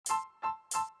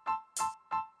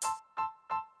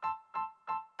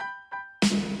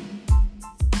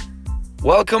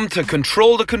Welcome to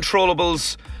Control the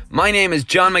Controllables. My name is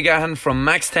John McGahan from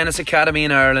Max Tennis Academy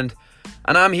in Ireland,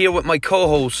 and I'm here with my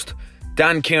co-host,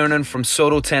 Dan Kiernan from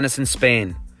Soto Tennis in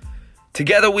Spain.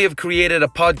 Together we have created a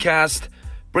podcast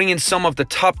bringing some of the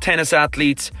top tennis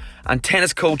athletes and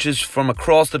tennis coaches from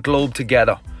across the globe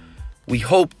together. We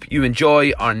hope you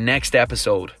enjoy our next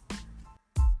episode.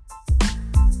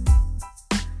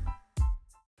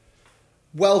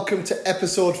 Welcome to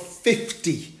episode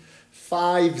 50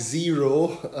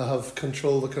 of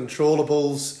Control the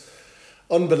Controllables.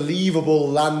 Unbelievable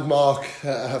landmark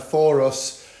for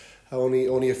us.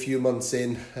 Only a few months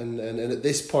in, and at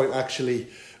this point, actually, I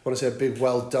want to say a big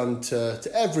well done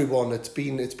to everyone. It's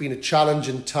been a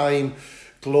challenging time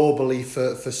globally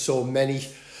for so many.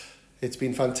 It's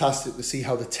been fantastic to see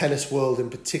how the tennis world in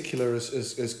particular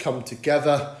has come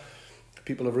together.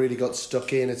 People have really got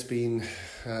stuck in. It's been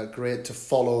great to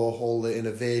follow all the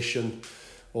innovation,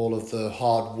 all of the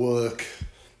hard work,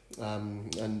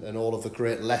 and all of the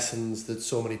great lessons that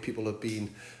so many people have been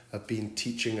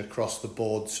teaching across the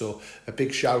board. So a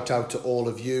big shout out to all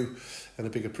of you and a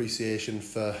big appreciation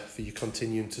for you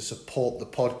continuing to support the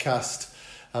podcast.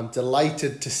 I'm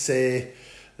delighted to say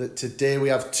that today we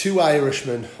have two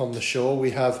Irishmen on the show.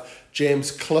 We have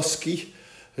James Cluskey,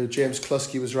 James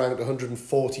Cluskey was ranked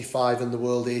 145 in the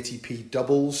world ATP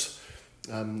doubles,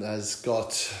 has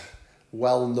got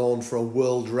well known for a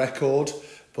world record,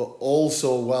 but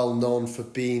also well known for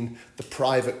being the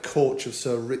private coach of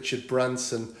Sir Richard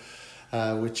Branson,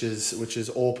 which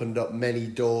has opened up many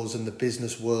doors in the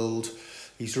business world.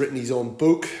 He's written his own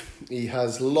book. He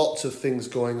has lots of things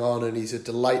going on, and he's a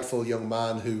delightful young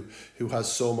man who has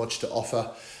so much to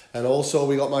offer. And also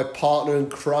we got my partner in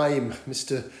crime,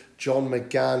 Mr. John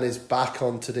McGann, is back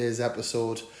on today's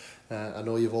episode. I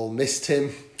know you've all missed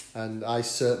him, and I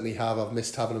certainly have. I've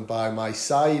missed having him by my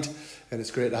side, and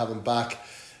it's great to have him back.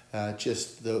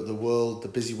 Just the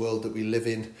busy world that we live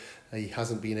in, he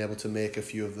hasn't been able to make a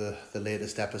few of the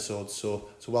latest episodes. So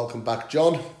welcome back,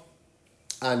 John.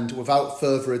 And without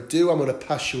further ado, I'm going to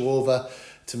pass you over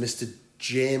to Mr.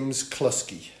 James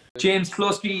Cluskey. James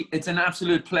Cluskey, it's an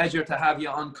absolute pleasure to have you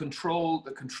on Control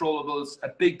the Controllables. A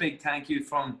big thank you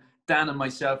from Dan and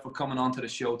myself for coming onto the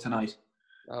show tonight.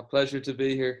 Pleasure to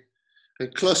be here.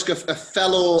 And Clusk, a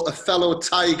fellow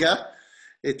Tiger.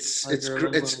 It's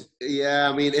yeah.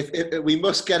 I mean, if we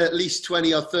must get at least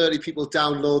 20 or 30 people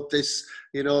download this.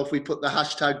 You know, if we put the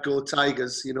hashtag Go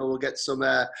Tigers, you know, we'll get some of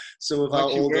our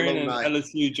old alumni. An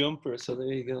LSU jumper, so there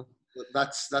you go.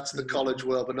 That's the college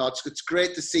world, but no, it's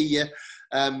great to see you.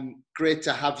 Great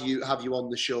to have you on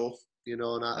the show. You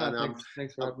know,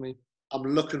 thanks for having me. I'm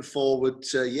looking forward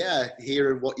to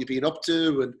hearing what you've been up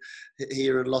to and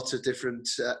hearing lots of different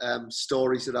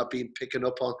stories that I've been picking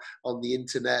up on the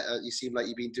internet. You seem like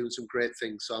you've been doing some great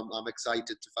things, so I'm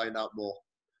excited to find out more.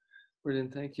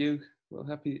 Brilliant, thank you. Well,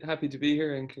 happy to be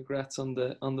here, and congrats on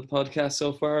the podcast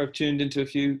so far. I've tuned into a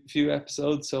few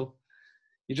episodes, so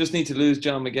you just need to lose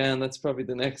John McGann. That's probably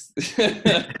the next.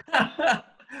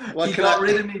 Well, you got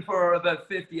rid of me for about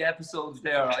 50 episodes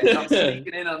there. I'm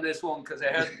sneaking in on this one because I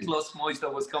heard Plus Moister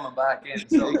was coming back in.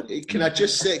 So. Can I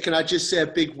just say a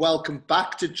big welcome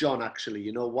back to John? Actually,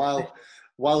 you know,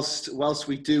 whilst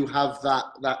we do have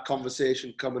that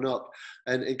conversation coming up,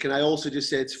 and can I also just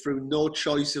say it's through no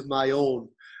choice of my own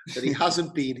that he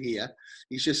hasn't been here.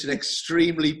 He's just an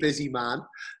extremely busy man.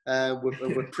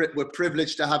 We're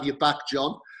privileged to have you back,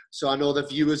 John. So I know the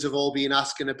viewers have all been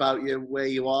asking about you, where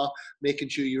you are, making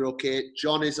sure you're okay.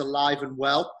 John is alive and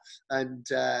well, and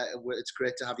it's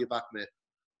great to have you back, mate.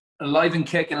 Alive and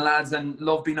kicking, lads, and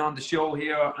love being on the show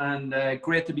here, and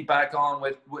great to be back on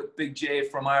with Big J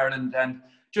from Ireland. And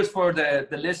just for the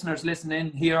listeners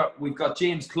listening here, we've got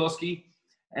James Cluskey,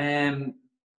 15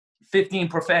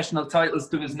 professional titles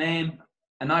to his name,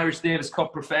 an Irish Davis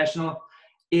Cup professional,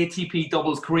 ATP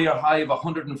doubles career high of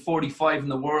 145 in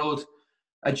the world,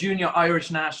 a junior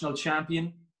Irish national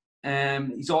champion.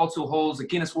 He also holds a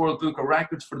Guinness World Book of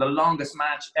Records for the longest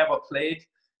match ever played,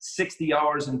 60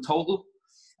 hours in total.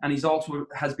 And he's also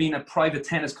has been a private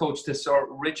tennis coach to Sir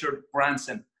Richard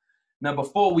Branson. Now,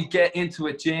 before we get into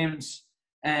it, James,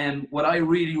 what I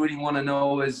really want to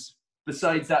know is,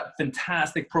 besides that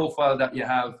fantastic profile that you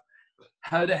have,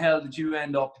 how the hell did you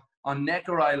end up on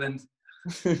Necker Island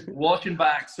watching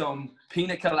back some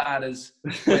pina coladas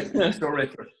with Sir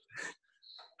Richard?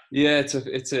 Yeah,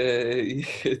 it's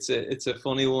a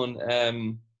funny one.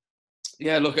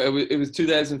 Look, it was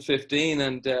 2015,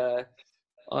 and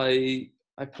I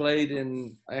actually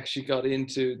got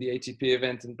into the ATP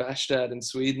event in Bastad in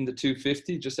Sweden, the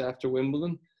 250, just after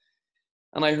Wimbledon,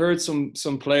 and I heard some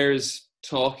players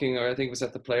talking, or I think it was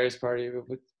at the players' party,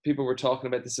 with people were talking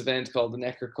about this event called the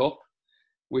Necker Cup,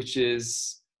 which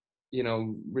is, you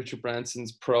know, Richard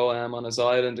Branson's Pro-Am on his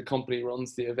island. The company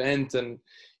runs the event, and,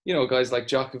 you know, guys like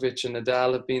Djokovic and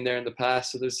Nadal have been there in the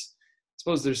past. So I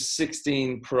suppose there's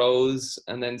 16 pros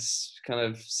and then kind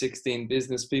of 16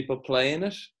 business people playing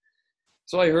it.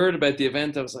 So I heard about the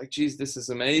event. I was like, geez, this is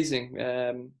amazing.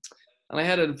 And I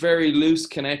had a very loose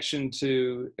connection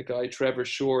to a guy, Trevor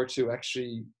Short, who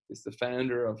actually is the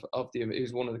founder of the event.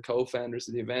 He's one of the co-founders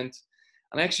of the event.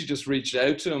 And I actually just reached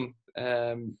out to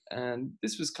him. And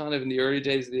this was kind of in the early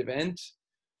days of the event.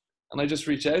 And I just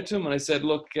reached out to him and I said,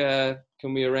 look, can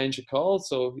we arrange a call?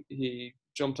 So he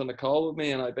jumped on a call with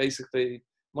me, and I basically,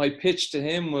 my pitch to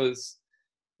him was,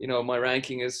 you know, my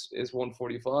ranking is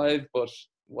 145, but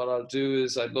what I'll do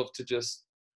is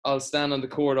I'll stand on the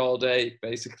court all day,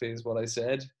 basically, is what I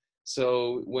said.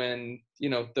 So when, you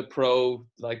know, the pro,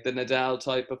 like the Nadal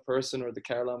type of person or the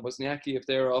Caroline Wozniacki, if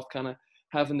they're off kind of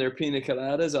having their pina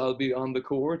coladas, I'll be on the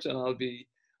court, and I'll be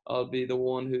the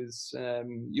one who's,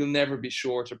 you'll never be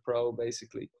short a pro,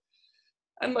 basically.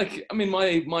 And like, I mean,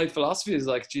 my philosophy is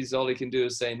like, geez, all he can do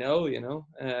is say no, you know.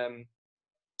 And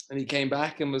he came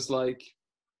back and was like,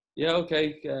 yeah,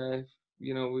 okay.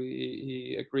 You know,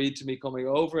 he agreed to me coming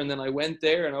over, and then I went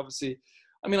there, and obviously,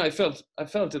 I mean, I felt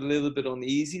a little bit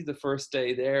uneasy the first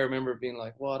day there. I remember being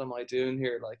like, what am I doing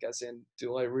here? Like, as in,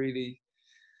 do I really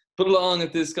belong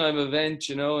at this kind of event,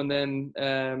 you know? And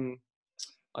then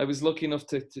I was lucky enough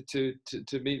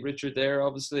to meet Richard there,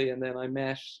 obviously, and then I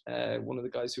met one of the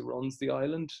guys who runs the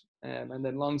island. And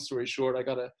then, long story short, I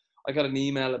got an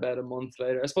email about a month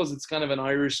later. I suppose it's kind of an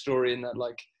Irish story in that,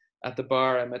 like, at the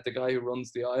bar, I met the guy who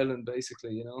runs the island,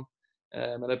 basically, you know.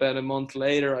 And about a month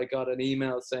later, I got an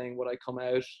email saying, would I come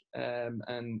out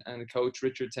and coach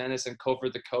Richard tennis and cover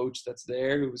the coach that's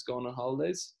there who was going on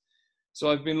holidays. So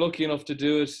I've been lucky enough to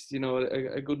do it, you know,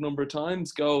 a good number of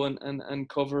times, go and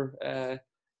cover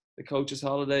the coach's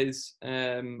holidays.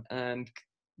 And,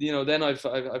 you know, then I've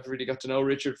really got to know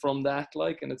Richard from that,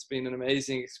 like, and it's been an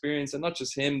amazing experience. And not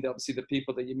just him, obviously the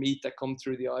people that you meet that come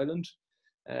through the island.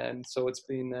 And so it's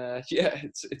been,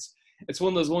 it's one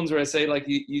of those ones where I say, like,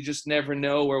 you just never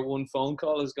know where one phone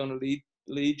call is going to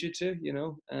lead you to, you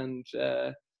know. And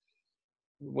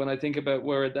when I think about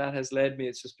where that has led me,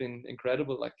 it's just been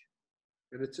incredible. Like,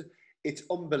 and it's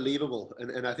unbelievable.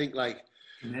 And I think, like,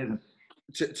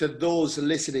 to those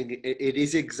listening, it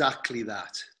is exactly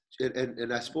that.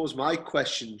 And I suppose my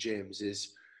question, James,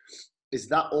 is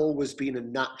that always been a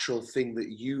natural thing that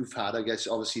you've had? I guess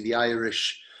obviously the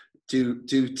Irish do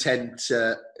tend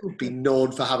to be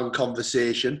known for having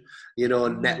conversation, you know,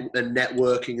 and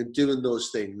networking and doing those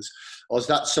things. Or is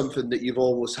that something that you've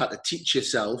almost had to teach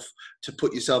yourself to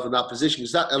put yourself in that position?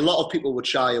 Because that, a lot of people would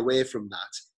shy away from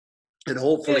that. And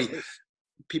hopefully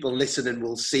people listening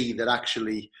will see that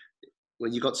actually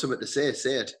when you got something to say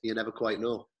it. You never quite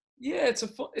know. Yeah, it's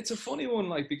a funny one,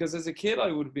 like, because as a kid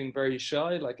I would have been very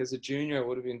shy. Like, as a junior I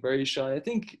would have been very shy. I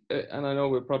think, and I know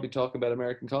we're probably talking about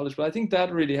American college, but I think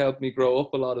that really helped me grow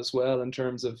up a lot as well, in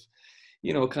terms of,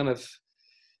 you know, kind of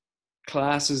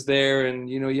classes there, and,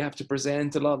 you know, you have to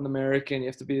present a lot in America, and you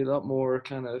have to be a lot more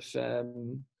kind of,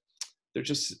 they're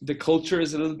just, the culture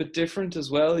is a little bit different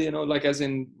as well, you know, like, as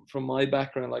in, from my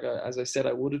background, like, as I said,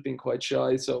 I would have been quite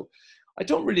shy. So I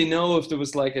don't really know if there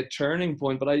was like a turning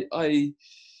point, but I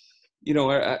you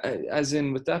know, as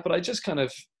in with that, but I just kind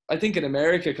of, I think in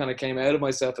America kind of came out of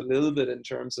myself a little bit in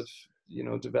terms of, you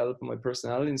know, developing my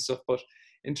personality and stuff. But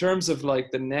in terms of like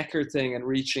the Necker thing and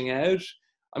reaching out,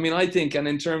 I mean, I think, and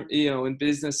in terms, you know, in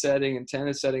business setting and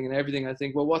tennis setting and everything, I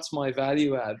think, well, what's my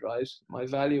value add, right? My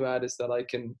value add is that I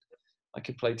can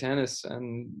play tennis.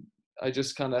 And I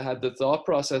just kind of had the thought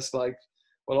process like,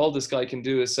 well, all this guy can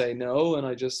do is say no. And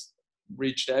I just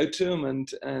reached out to him,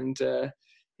 and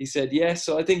he said yes.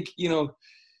 So I think, you know,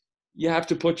 you have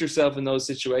to put yourself in those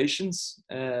situations.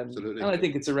 Absolutely. And I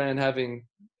think it's around having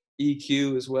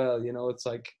EQ as well. You know, it's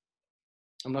like,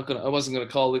 I wasn't going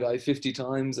to call the guy 50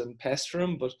 times and pester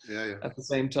him, but at the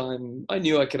same time, I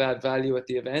knew I could add value at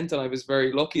the event. And I was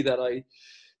very lucky that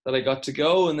I got to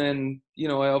go. And then, you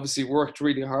know, I obviously worked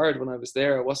really hard when I was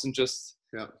there. I wasn't just,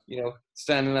 you know,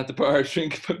 standing at the bar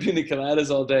drinking pina coladas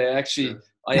all day.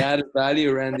 I added value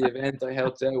around the event. I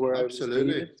helped out where I was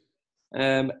needed.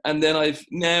 And then I've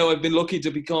been lucky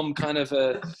to become kind of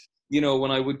a, you know,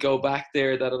 when I would go back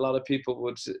there, that a lot of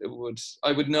people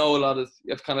I would know a lot of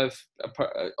kind of,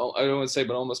 I don't want to say,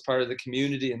 but almost part of the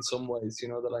community in some ways, you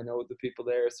know, that I know the people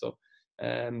there. So,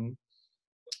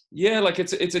 yeah, like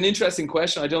it's an interesting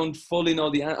question. I don't fully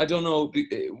know I don't know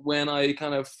when I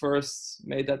kind of first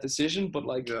made that decision, but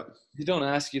like, if you don't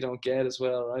ask, you don't get as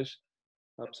well, right?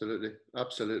 Absolutely,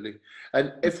 absolutely.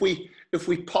 And if we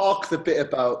park the bit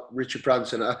about Richard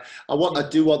Branson, I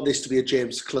do want this to be a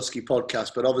James Cluskey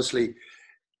podcast, but obviously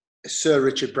Sir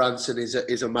Richard Branson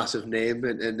is a massive name,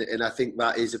 and I think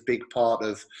that is a big part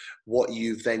of what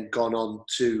you've then gone on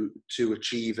to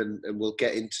achieve, and we'll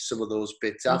get into some of those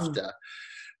bits after.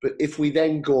 But if we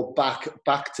then go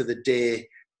back to the day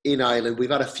in Ireland, we've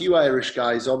had a few Irish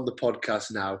guys on the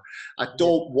podcast now. I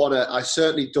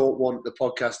certainly don't want the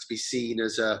podcast to be seen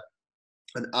as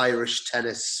an Irish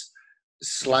tennis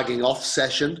slagging off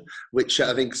session, which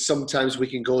I think sometimes we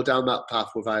can go down that path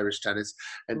with Irish tennis,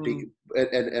 and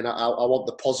I want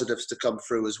the positives to come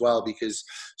through as well, because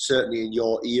certainly in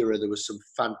your era there were some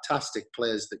fantastic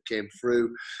players that came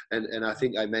through, and I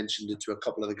think I mentioned it to a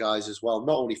couple of the guys as well.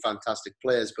 Not only fantastic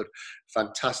players, but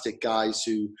fantastic guys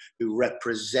who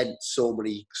represent so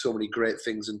many great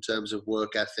things in terms of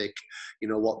work ethic,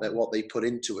 what they put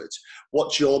into it.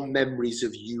 What's your memories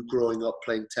of you growing up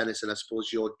playing tennis, and I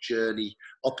suppose your journey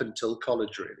up until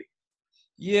college, really?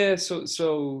 Yeah,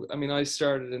 so I mean, I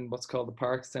started in what's called the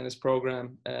Parks tennis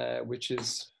program, which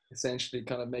is essentially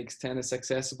kind of makes tennis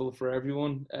accessible for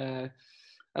everyone, and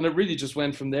it really just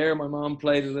went from there. My mom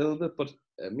played a little bit, but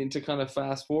I mean, to kind of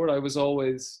fast forward, I was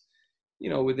always,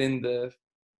 within the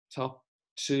top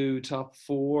 2, top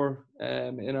 4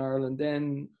 in Ireland.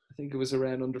 Then I think it was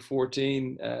around under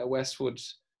 14, Westwood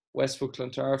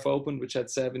Clontarf opened, which had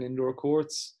 7 indoor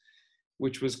courts,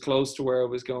 which was close to where I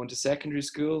was going to secondary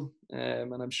school.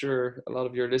 And I'm sure a lot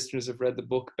of your listeners have read the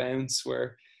book Bounce,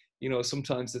 where,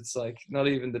 sometimes it's like not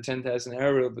even the 10,000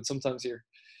 hour rule, but sometimes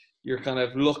you're kind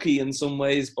of lucky in some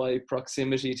ways by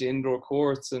proximity to indoor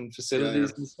courts and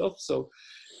facilities and stuff. So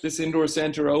this indoor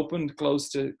centre opened close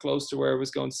to where I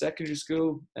was going to secondary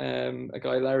school. A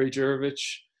guy, Larry Jervich,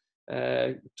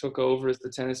 took over as the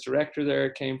tennis director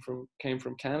there, came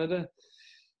from Canada.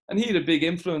 And he had a big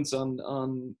influence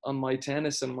on my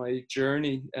tennis and my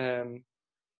journey. And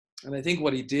I think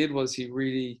what he did was he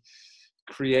really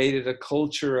created a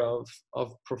culture of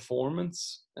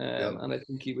performance. And I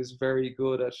think he was very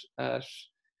good at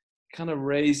kind of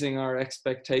raising our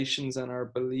expectations and our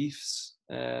beliefs.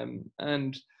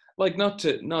 And like not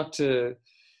to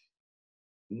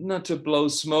blow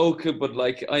smoke, but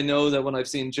like I know that when I've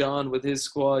seen John with his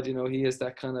squad, he has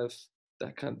that kind of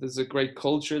there's a great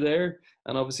culture there.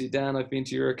 And obviously, Dan, I've been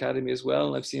to your academy as well,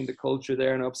 and I've seen the culture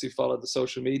there, and obviously followed the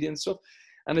social media and stuff.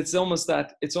 And it's almost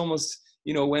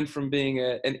went from being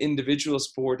an individual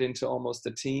sport into almost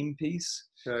a team piece.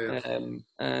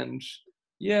 And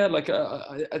yeah, like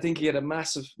I think he had a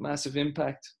massive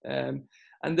impact. And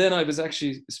then I was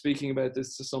actually speaking about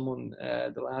this to someone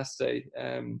the last day.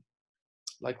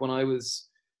 Like when I was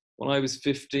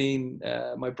 15,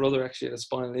 my brother actually had a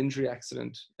spinal injury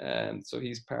accident, so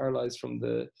he's paralyzed from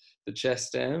the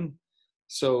chest down.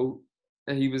 So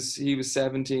he was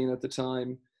 17 at the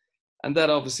time, and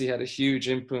that obviously had a huge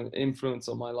influence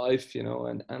on my life,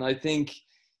 And I think,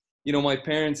 my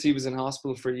parents, he was in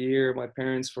hospital for a year. My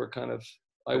parents were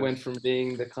I went from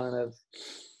being the kind of,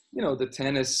 the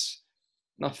tennis,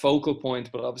 not focal point,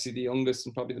 but obviously the youngest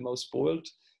and probably the most spoiled,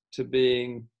 to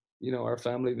being, our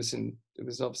family it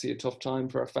was obviously a tough time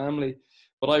for our family,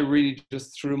 but I really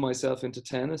just threw myself into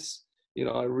tennis.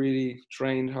 I really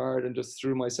trained hard and just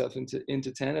threw myself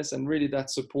into tennis, and really that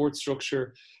support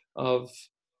structure of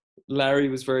Larry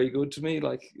was very good to me.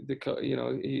 Like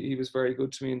he was very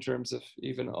good to me in terms of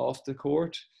even off the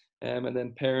court, and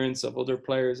then parents of other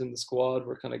players in the squad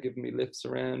were kind of giving me lifts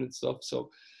around and stuff. So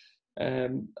I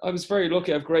was very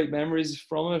lucky. I have great memories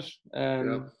from it.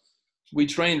 We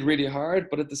trained really hard,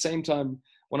 but at the same time,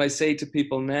 when I say to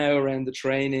people now around the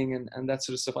training and that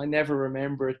sort of stuff, I never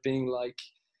remember it being like,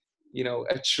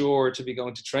 a chore to be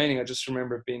going to training. I just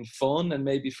remember it being fun, and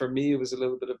maybe for me it was a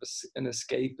little bit of an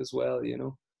escape as well,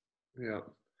 Yeah.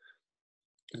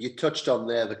 You touched on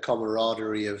there the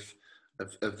camaraderie of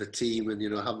the team, and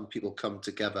having people come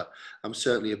together. I'm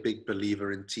certainly a big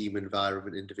believer in team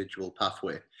environment, individual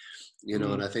pathway,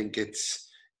 and I think it's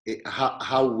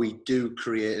how we do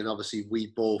create, and obviously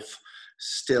we both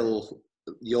still,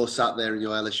 you're sat there in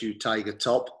your LSU Tiger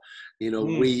top,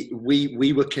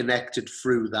 we were connected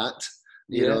through that.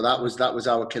 That was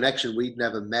our connection. We'd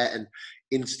never met, and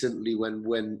instantly when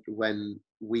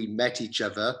we met each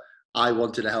other, I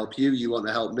wanted to help you, you want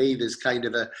to help me. There's kind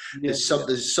of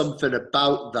there's something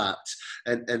about that,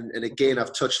 and again,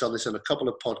 I've touched on this on a couple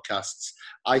of podcasts.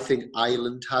 I think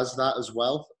Ireland has that as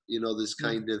well. There's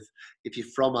kind of, if you're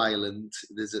from Ireland,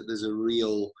 there's a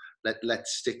real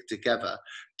let's stick together.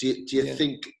 Do you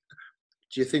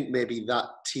think maybe that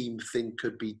team thing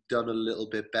could be done a little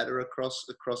bit better across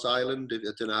Ireland? I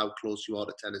don't know how close you are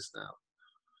to tennis now.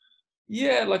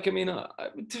 Yeah, like I mean,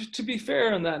 to be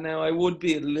fair on that now, I would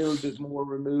be a little bit more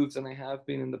removed than I have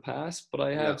been in the past, but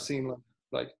I have seen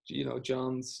like you know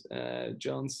John's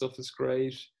stuff is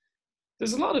great.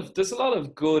 There's a lot of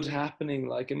good happening.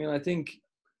 Like I mean, I think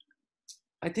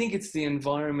it's the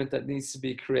environment that needs to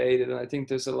be created, and I think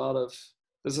there's a lot of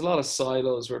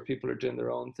silos where people are doing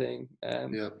their own thing.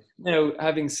 Now,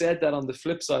 having said that, on the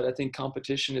flip side, I think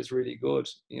competition is really good.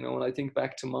 You know, when I think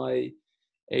back to my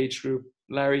age group,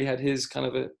 Larry had his kind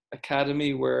of a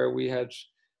academy where we had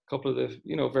a couple of the,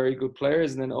 you know, very good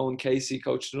players, and then Owen Casey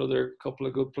coached another couple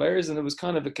of good players, and it was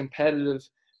kind of a competitive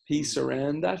piece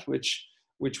around that, which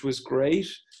was great.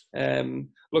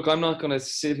 Look, I'm not going to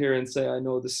sit here and say I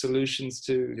know the solutions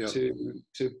to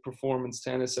performance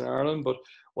tennis in Ireland, but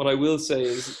what I will say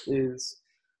is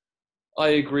I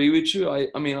agree with you. I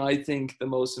mean, I think the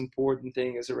most important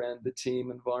thing is around the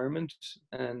team environment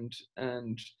and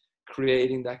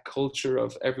creating that culture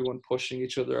of everyone pushing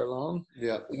each other along.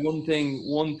 Yeah. One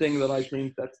thing that I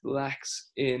think that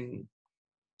lacks in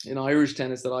Irish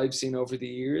tennis that I've seen over the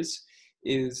years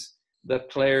is that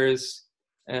players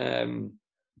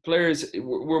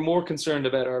we're more concerned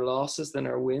about our losses than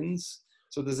our wins.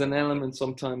 So there's an element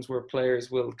sometimes where players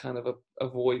will kind of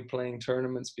avoid playing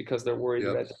tournaments because they're worried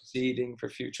about seeding for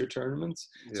future tournaments.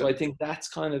 So I think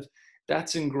that's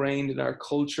ingrained in our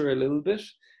culture a little bit.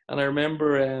 And I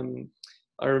remember,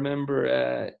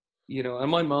 you know,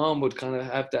 and my mom would kind of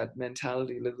have that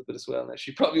mentality a little bit as well. Now,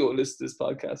 she probably won't listen to this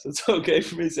podcast, so it's okay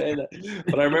for me saying that.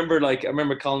 But I remember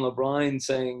Colin O'Brien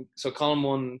saying, so Colin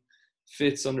won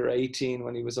Fitz under 18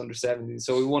 when he was under 17.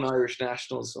 So he won Irish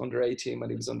Nationals under 18 when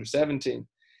he was under 17.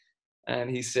 And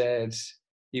he said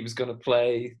he was going to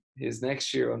play his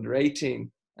next year under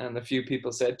 18. And a few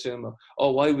people said to him,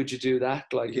 oh, why would you do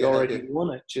that? Like, you already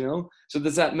won it, you know? So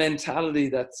there's that mentality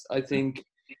that's, I think,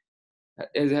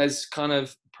 it has kind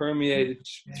of permeated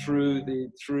through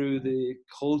the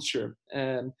culture.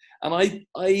 And I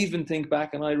even think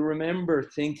back, and I remember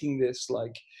thinking this,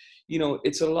 like, you know,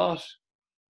 it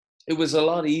was a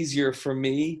lot easier for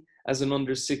me as an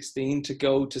under 16 to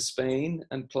go to Spain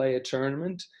and play a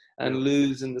tournament and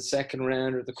lose in the second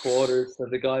round or the quarters to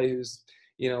the guy who's,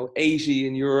 you know, 80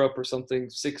 in Europe or something,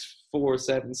 6'4",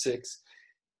 7'6",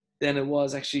 than it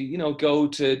was actually, you know, go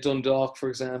to Dundalk, for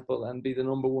example, and be the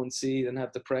number one seed and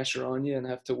have the pressure on you and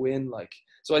have to win. Like,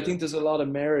 so I think there's a lot of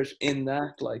merit in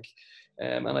that, like,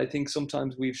 and I think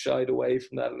sometimes we've shied away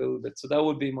from that a little bit. So that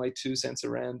would be my 2 cents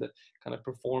around the kind of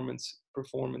performance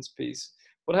piece.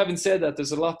 But having said that,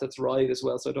 there's a lot that's right as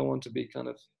well. So I don't want to be kind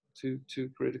of too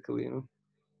critical, you know.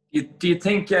 Do you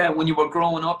think when you were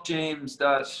growing up, James,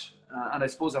 that, and I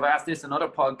suppose I've asked this in other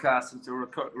podcasts, it's a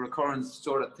recurrent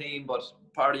sort of theme, but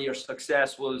part of your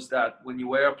success was that when you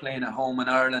were playing at home in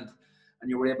Ireland and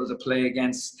you were able to play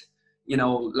against, you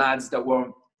know, lads that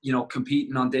were, you know,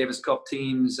 competing on Davis Cup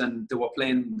teams, and they were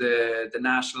playing the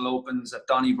National Opens at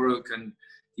Donnybrook and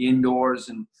the indoors.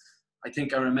 And I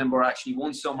think I remember actually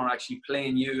one summer actually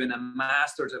playing you in a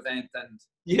Masters event. And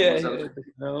it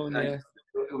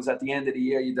was at the end of the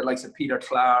year. You had the likes of Peter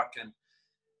Clark and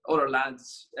other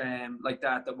lads like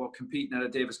that were competing at a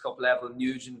Davis Cup level,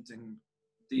 Nugent and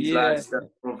these lads that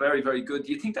were very, very good.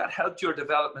 Do you think that helped your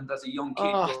development as a young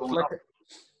kid growing up?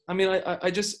 I mean, I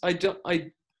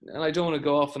don't want to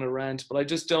go off on a rant, but I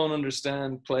just don't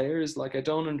understand players. Like, I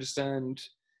don't understand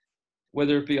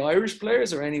whether it be Irish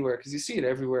players or anywhere, because you see it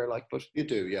everywhere. Like, but you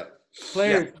do,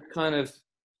 players kind of,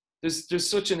 there's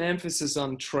such an emphasis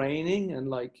on training and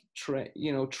like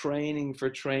training for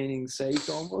training's sake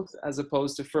almost, as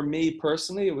opposed to, for me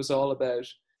personally, it was all about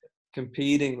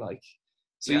competing. Like,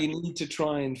 so you need to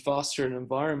try and foster an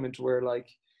environment where like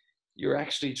you're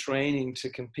actually training to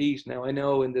compete. Now, I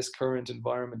know in this current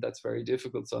environment that's very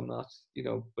difficult, so I'm not, you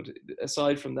know, but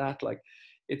aside from that, like,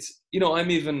 it's, you know,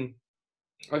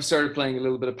 I've started playing a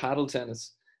little bit of paddle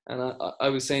tennis, and I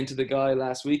was saying to the guy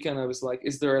last weekend, I was like,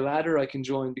 is there a ladder I can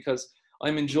join? Because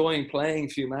I'm enjoying playing a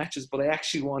few matches, but I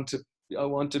actually want to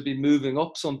be moving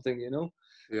up something, you know?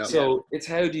 So it's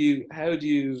how do you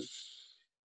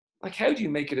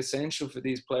make it essential for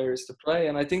these players to play?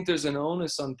 And I think there's an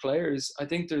onus on players. I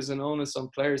think there's an onus on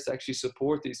players to actually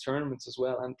support these tournaments as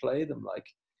well and play them, like,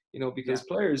 you know, because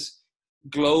players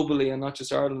globally and not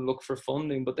just Ireland look for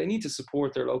funding, but they need to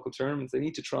support their local tournaments. They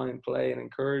need to try and play and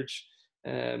encourage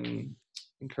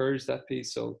that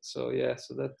piece. So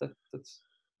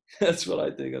that's what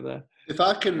I think of that. If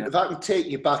I can take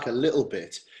you back a little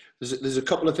bit, there's a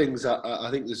couple of things that I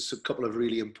think there's a couple of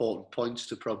really important points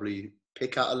to probably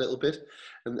pick at a little bit,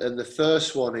 and the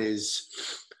first one is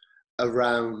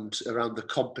around the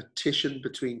competition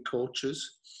between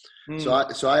coaches. So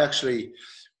I actually,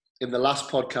 in the last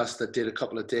podcast I did a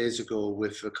couple of days ago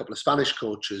with a couple of Spanish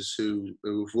coaches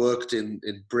who've worked in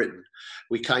Britain,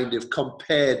 we kind of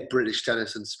compared British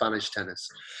tennis and Spanish tennis.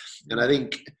 And I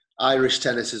think Irish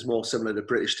tennis is more similar to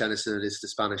British tennis than it is to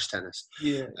Spanish tennis.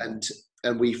 Yeah.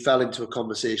 And we fell into a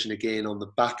conversation again on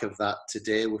the back of that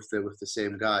today with the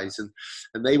same guys.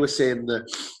 And they were saying that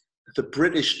the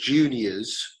British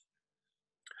juniors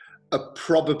are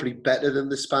probably better than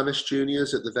the Spanish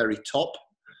juniors at the very top.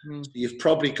 So you've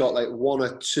probably got like one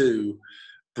or two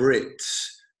Brits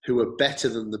who are better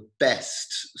than the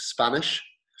best Spanish.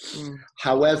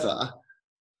 However,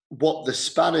 what the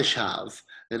Spanish have,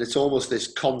 and it's almost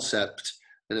this concept,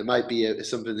 and it might be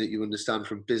something that you understand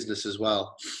from business as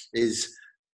well, is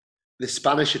the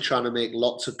Spanish are trying to make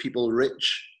lots of people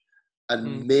rich.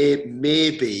 And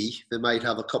maybe they might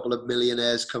have a couple of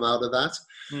millionaires come out of that.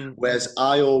 Whereas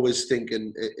I always think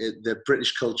in the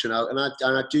British culture now, and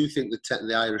I do think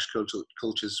the Irish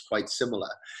culture is quite similar.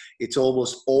 It's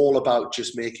almost all about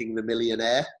just making the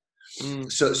millionaire.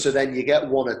 So then you get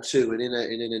one or two, and in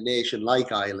a nation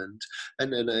like Ireland,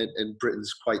 and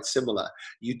Britain's quite similar,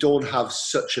 you don't have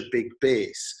such a big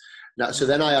base. Now, so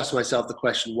then I ask myself the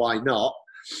question, why not?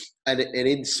 And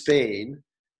in Spain,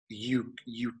 you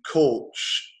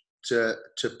coach to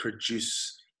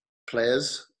produce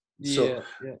players. So,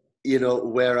 you know,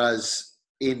 whereas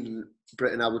in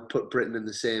Britain, I would put Britain in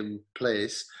the same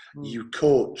place. You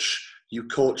coach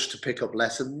to pick up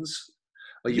lessons,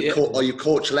 or you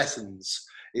coach lessons.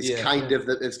 It's kind of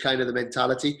the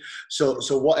mentality.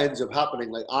 So what ends up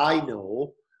happening? Like, I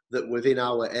know that within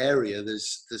our area,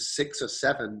 there's 6 or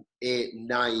 7, 8,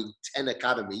 9, 10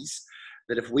 academies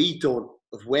that if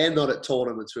we're not at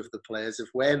tournaments with the players, if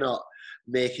we're not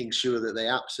making sure that they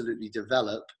absolutely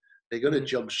develop, they're going to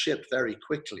jump ship very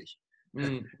quickly.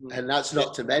 And that's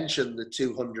not to mention the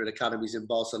 200 academies in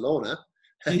Barcelona,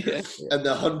 and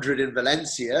the 100 in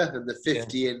Valencia, and the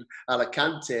 50 in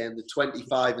Alicante, and the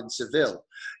 25 in Seville.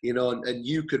 You know, and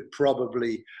you could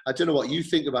probably, I don't know what you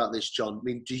think about this, John. I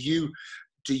mean, do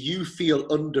you feel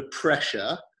under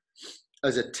pressure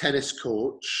as a tennis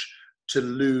coach to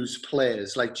lose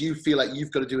players? Like, do you feel like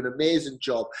you've got to do an amazing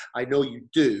job? I know you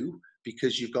do,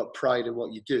 because you've got pride in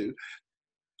what you do.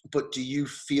 But do you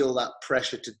feel that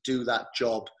pressure to do that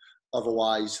job?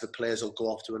 Otherwise, the players will go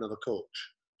off to another coach,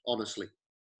 honestly.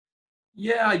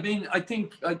 Yeah, I mean, I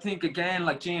think again,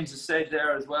 like James has said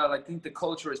there as well, I think the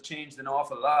culture has changed an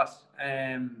awful lot.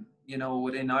 You know,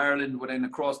 within Ireland,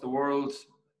 across the world.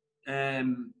 I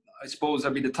suppose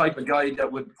I'd be the type of guy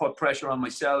that would put pressure on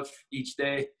myself each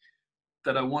day,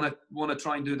 that I want to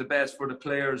try and do the best for the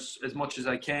players as much as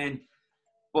I can.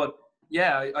 But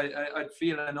yeah, I'd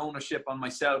feel an ownership on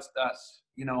myself that,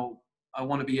 you know, I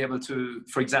want to be able to,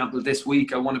 for example, this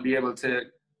week, I want to be able to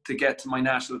get to my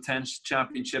national tennis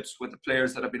championships with the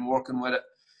players that I've been working with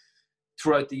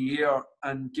throughout the year,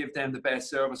 and give them the best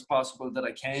service possible that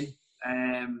I can.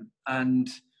 And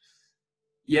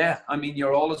yeah, I mean,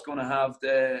 you're always going to have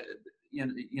there's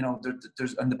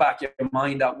in the back of your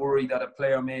mind that worry that a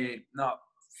player may not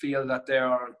feel that they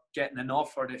are getting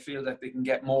enough, or they feel that they can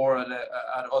get more at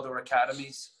other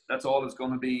academies. That's always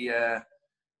going to be,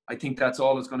 I think that's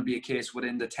always going to be a case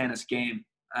within the tennis game.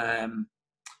 To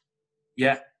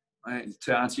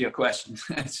answer your question,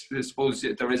 I suppose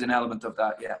there is an element of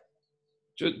that, yeah.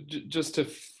 Just to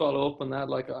follow up on that,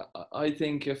 like I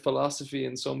think a philosophy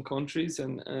in some countries,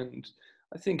 and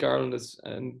I think Ireland is,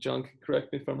 and John can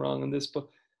correct me if I'm wrong on this, but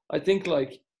I think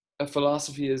like a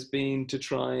philosophy has been to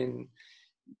try and,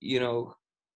 you know,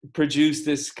 produce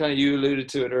this kind of, you alluded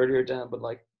to it earlier, Dan, but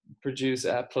like produce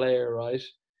a player, right?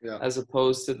 Yeah. As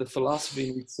opposed to the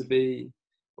philosophy needs to be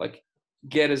like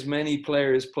get as many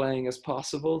players playing as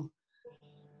possible.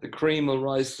 The cream will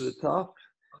rise to the top,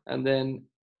 and then,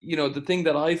 you know, the thing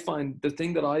that I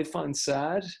find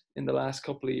sad in the last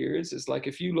couple of years is like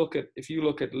if you look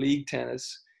at league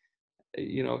tennis,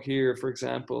 you know, here for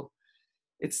example,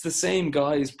 it's the same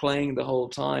guys playing the whole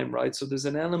time, right? So there's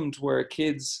an element where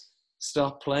kids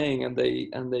stop playing and they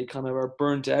kind of are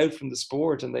burnt out from the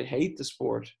sport, and they hate the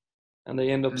sport, and they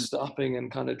end up stopping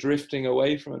and kind of drifting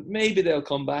away from it. Maybe they'll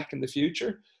come back in the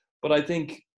future, but I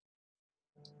think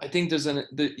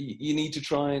you need to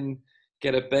try and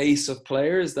get a base of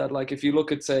players that, like, if you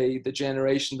look at, say, the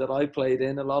generation that I played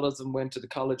in, a lot of them went to the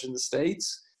college in the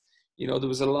States. You know, there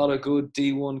was a lot of good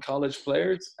D1 college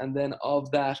players. And then of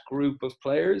that group of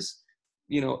players,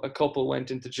 you know, a couple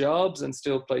went into jobs and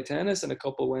still play tennis, and a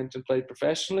couple went and played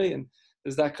professionally. And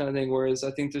there's that kind of thing. Whereas I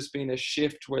think there's been a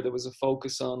shift where there was a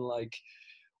focus on, like,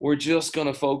 we're just going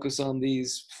to focus on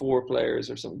these 4 players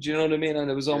or something. Do you know what I mean?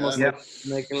 And it was almost like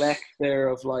neglect there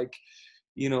of, like,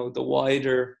 the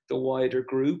wider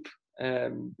group.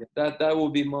 That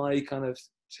would be my kind of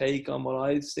take on what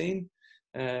I've seen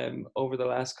over the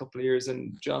last couple of years.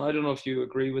 And John, I don't know if you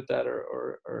agree with that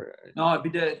or No, it'd be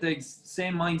the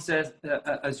same mindset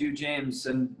as you, James,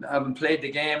 and having played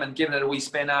the game and given it a wee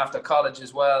spin after college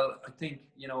as well. I think,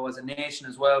 as a nation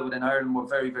as well, within Ireland, we're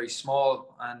very, very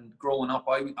small. And growing up,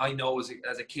 I know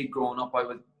as a kid growing up, I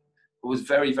was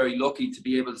very, very lucky to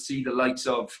be able to see the likes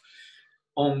of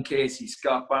Owen Casey,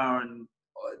 Scott Barron.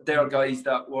 They're guys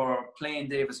that were playing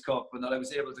Davis Cup, and that I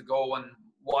was able to go and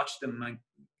watch them and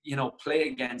play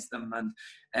against them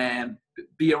and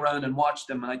be around and watch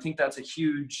them. And I think that's a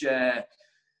huge asset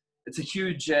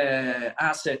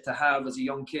to have as a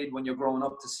young kid when you're growing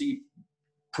up, to see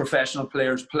professional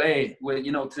players play. With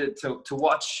to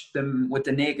watch them with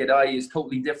the naked eye is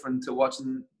totally different to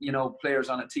watching players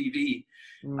on a TV.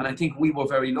 And I think we were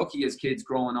very lucky as kids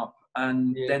growing up.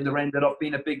 And then there ended up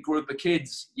being a big group of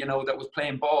kids, that was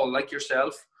playing ball like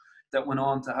yourself, that went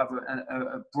on to have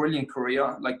a brilliant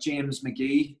career, like James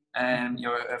McGee, and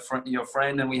your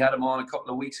friend, and we had him on a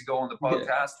couple of weeks ago on the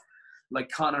podcast,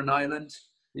 like Connor Nyland.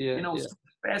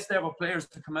 Best ever players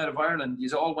to come out of Ireland.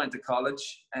 You all went to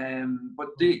college, but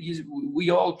we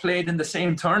all played in the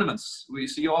same tournaments.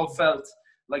 So you all felt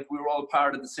like we were all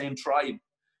part of the same tribe.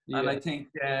 And I think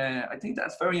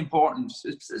that's very important,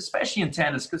 especially in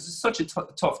tennis, because it's such a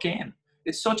tough game.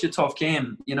 It's such a tough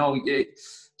game.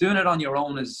 Doing it on your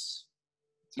own is,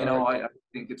 I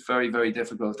think it's very, very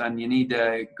difficult. And you need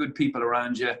good people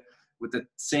around you with the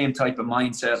same type of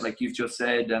mindset, like you've just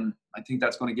said. And I think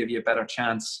that's going to give you a better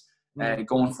chance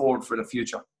going forward for the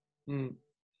future. And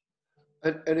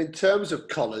in terms of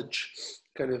college,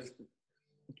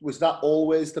 was that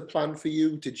always the plan for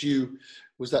you? Did you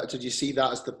see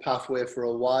that as the pathway for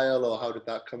a while, or how did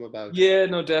that come about? Yeah,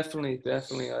 no, definitely.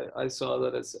 I saw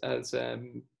that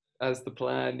as the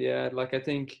plan. Yeah, like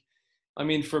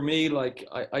for me, like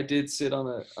I did sit on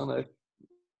a I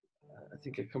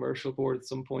think a commercial board at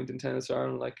some point in Tennis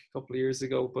Ireland, like a couple of years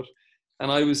ago. And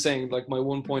I was saying, like, my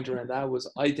one point around that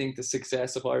was, I think the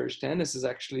success of Irish tennis has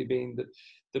actually been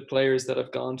the players that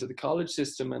have gone to the college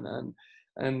system, and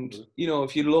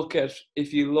if you look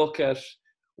at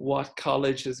what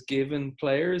college has given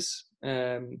players,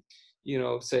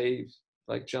 say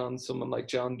like someone like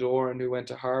John Doran, who went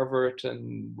to Harvard,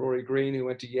 and Rory Green, who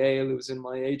went to Yale, who was in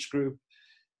my age group.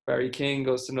 Barry King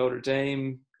goes to Notre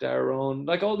Dame, Darren,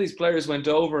 like all these players went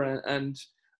over, and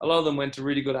a lot of them went to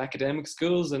really good academic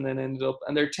schools, and then ended up,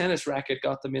 and their tennis racket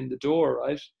got them in the door,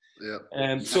 right?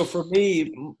 Yeah. So for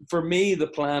me,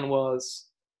 the plan was,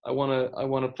 I want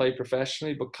to play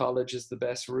professionally, but college is the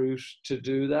best route to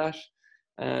do that.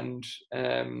 And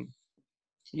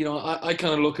I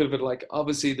kind of look at it like,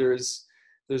 obviously there's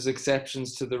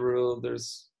exceptions to the rule.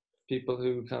 There's people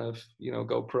who kind of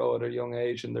go pro at a young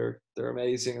age, and they're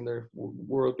amazing and they're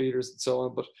world beaters and so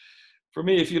on. But for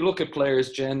me, if you look at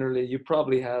players generally, you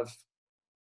probably have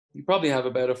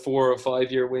about a 4 or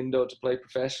 5 year window to play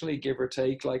professionally, give or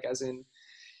take, like as in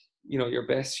your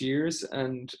best years.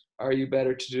 And are you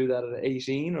better to do that at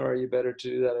 18, or are you better to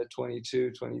do that at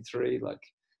 22, 23? Like,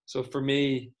 so for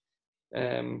me,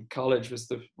 college was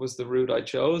the route I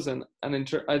chose. And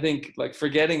I think, like,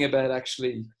 forgetting about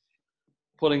actually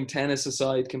putting tennis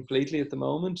aside completely at the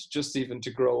moment, just even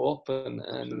to grow up and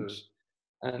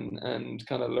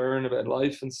kind of learn about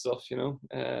life and stuff,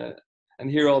 and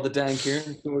hear all the Dan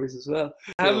Kieran stories as well.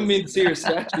 I haven't been to see your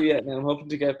statue yet. Now I'm hoping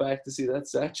to get back to see that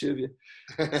statue of you.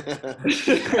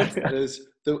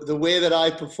 The way that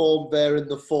I performed there in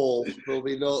the fall,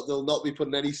 they'll not be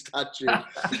putting any statue.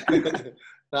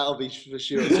 That'll be for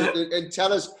sure. And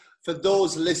tell us, for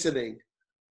those listening,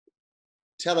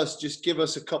 just give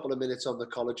us a couple of minutes on the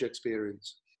college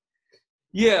experience.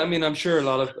 Yeah, I mean, I'm sure a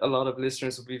lot of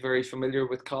listeners will be very familiar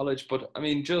with college, but I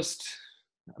mean,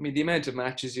 the amount of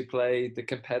matches you play, the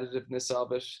competitiveness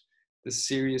of it, the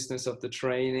seriousness of the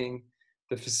training,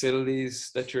 the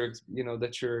facilities that you're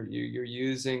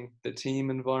using, the team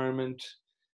environment.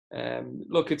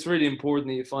 Look, it's really important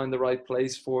that you find the right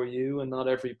place for you, and not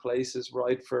every place is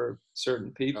right for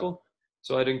certain people.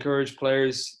 So I'd encourage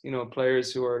players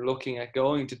who are looking at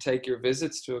going, to take your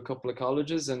visits to a couple of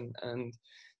colleges and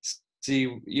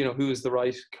see, who is the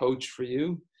right coach for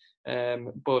you.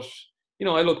 But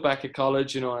I look back at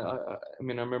college, I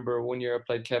remember one year I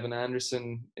played Kevin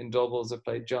Anderson in doubles. I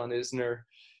played John Isner.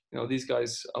 These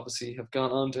guys obviously have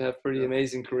gone on to have pretty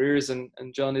amazing careers, and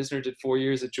John Isner did 4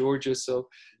 years at Georgia, so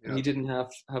he didn't have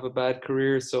a bad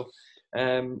career. So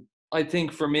I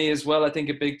think for me as well, I think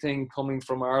a big thing coming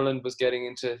from Ireland was getting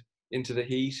into the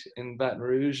heat in Baton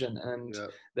Rouge, and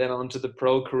then onto the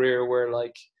pro career, where,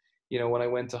 like, you know, when I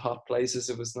went to hot places,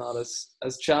 it was not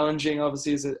as challenging,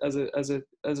 obviously, as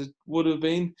it would have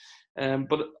been.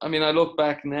 But I mean, I look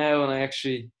back now, and I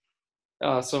actually,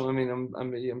 so I mean,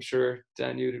 I'm sure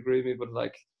Dan, you'd agree with me, but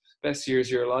like, best years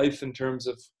of your life in terms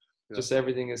of just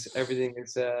everything is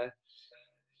a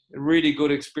really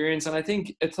good experience, and I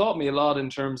think it taught me a lot in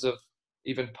terms of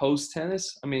even post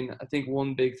tennis. I mean, I think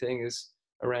one big thing is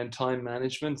around time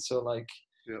management. So like,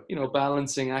 you know,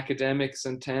 balancing academics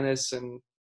and tennis and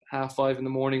 5:30 in the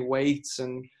morning weights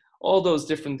and all those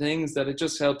different things, that it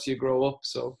just helps you grow up.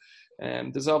 So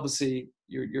there's obviously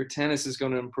your tennis is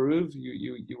going to improve,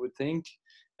 you would think,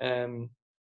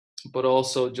 but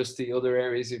also just the other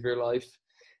areas of your life.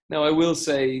 Now, I will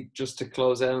say, just to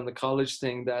close out on the college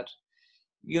thing, that,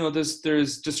 you know,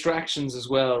 there's distractions as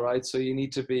well, right? So you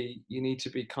need to be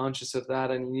conscious of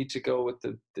that, and you need to go with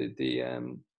the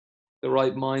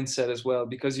right mindset as well,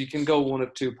 because you can go one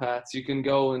of two paths. You can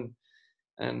go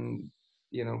and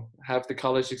you know, have the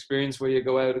college experience where you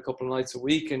go out a couple of nights a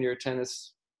week and your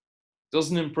tennis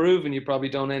doesn't improve and you probably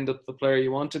don't end up the player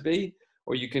you want to be,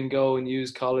 or you can go and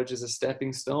use college as a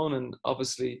stepping stone and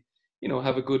obviously, you know,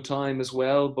 have a good time as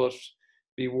well, but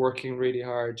be working really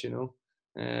hard, you know.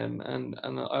 And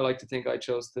I like to think I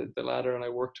chose the latter, and I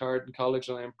worked hard in college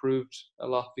and I improved a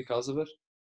lot because of it.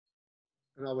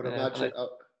 And I would imagine,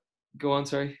 go on,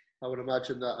 sorry. I would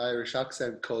imagine that Irish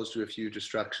accent caused you a few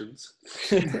distractions.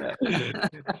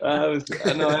 I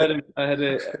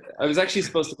was actually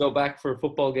supposed to go back for a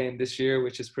football game this year,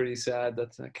 which is pretty sad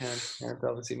that I can't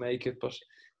obviously make it. But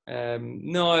I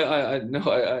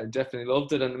definitely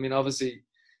loved it, and I mean, obviously,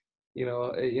 you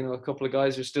know, a couple of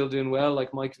guys are still doing well.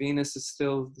 Like Mike Venus is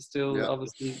still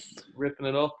obviously ripping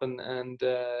it up, and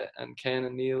Ken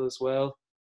and Neil as well,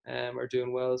 are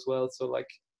doing well as well. So like,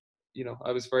 you know,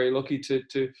 I was very lucky to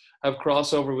have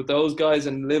crossover with those guys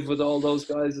and live with all those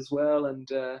guys as well, and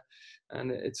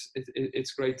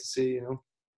it's great to see, you know.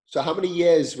 So how many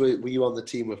years were you on the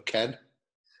team with Ken?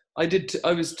 I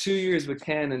was 2 years with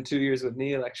Ken and 2 years with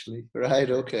Neil, actually. Right.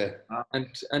 Okay.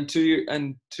 And 2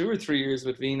 or 3 years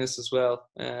with Venus as well.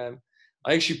 I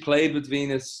actually played with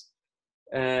Venus.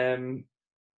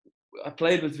 I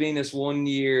played with Venus 1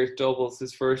 year doubles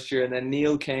his first year, and then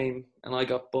Neil came and I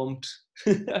got bumped.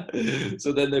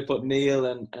 So then they put Neil,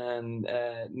 and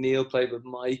Neil played with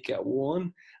Mike at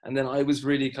 1, and then I was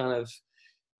really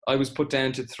I was put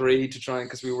down to 3 to try, and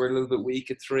because we were a little bit weak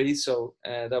at 3, so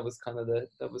that was kind of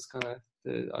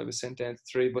I was sent down to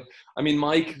 3. But I mean,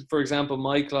 Mike, for example,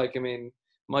 Mike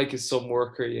is some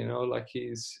worker, you know, like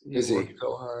he worked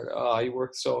so hard. Oh, he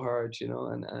worked so hard, you know,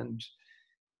 and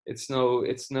it's no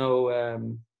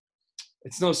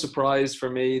surprise for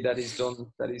me that he's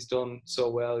done so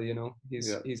well, you know.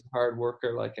 He's a hard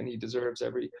worker, like, and he deserves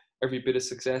every bit of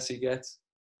success he gets.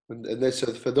 And this,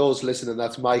 so for those listening,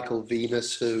 that's Michael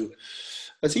Venus, who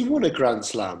has he won a Grand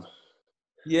Slam?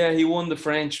 Yeah, he won the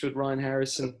French with Ryan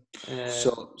Harrison.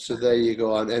 So there you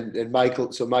go. And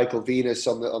Michael Venus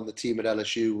on the team at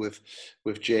LSU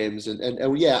with James,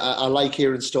 and yeah, I like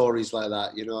hearing stories like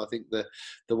that. You know, I think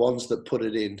the ones that put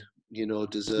it in, you know,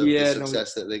 deserve the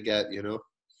success that they get. You know.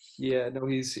 Yeah, no,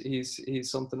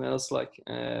 he's something else. Like,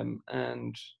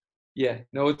 and yeah,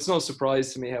 no, it's no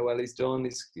surprise to me how well he's done.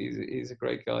 He's a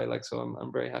great guy. Like, so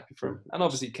I'm very happy for him. And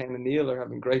obviously Ken and Neil are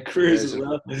having great careers as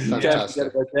well. Fantastic. Can't forget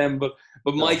about them. But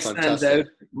Mike stands out.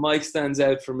 Mike stands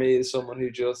out for me as someone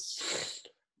who just,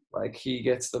 like, he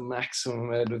gets the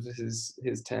maximum out of his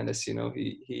tennis. You know,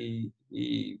 he's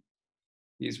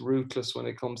ruthless when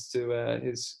it comes to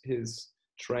his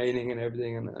training and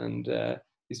everything, and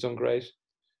he's done great.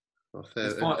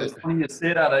 It's funny you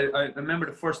say that. I remember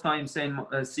the first time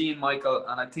seeing Michael,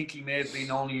 and I think he may have been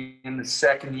only in the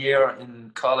second year in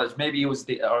college. Maybe he was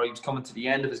coming to the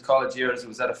end of his college years. It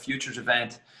was at a Futures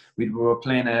event. We were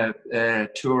playing a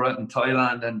tour out in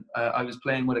Thailand, and I was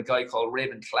playing with a guy called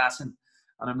Raven Klassen.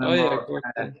 And I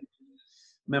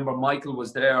remember Michael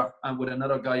was there, and with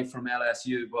another guy from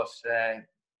LSU,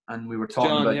 and we were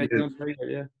talking about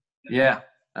you. Yeah.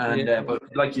 And but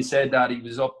like you said, that he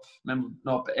was up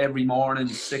every morning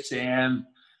 6 a.m.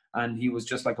 and he was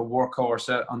just like a workhorse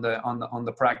on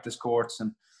the practice courts,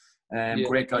 and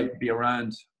great guy to be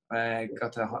around.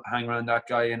 Got to hang around that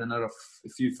guy and a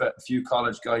few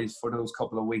college guys for those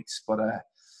couple of weeks. But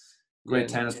great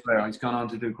tennis player. He's gone on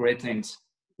to do great things.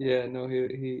 Yeah, no,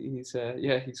 he's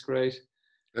great.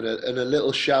 And a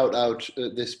little shout out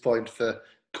at this point for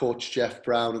Coach Jeff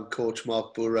Brown and Coach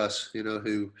Mark Burras,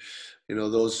 who,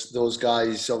 those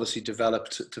guys obviously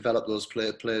developed those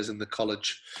players in the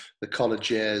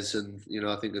college years, and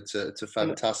I think it's a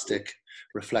fantastic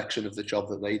reflection of the job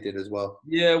that they did as well.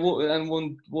 Yeah, and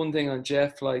one thing on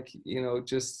Jeff, like,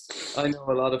 just I know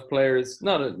a lot of players,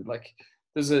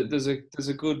 there's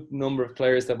a good number of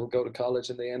players that will go to college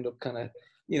and they end up kind of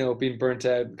being burnt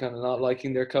out, kind of not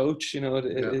liking their coach,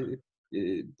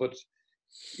 but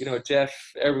Jeff,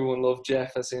 everyone loved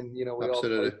Jeff, as in, we all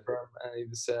played for him, and he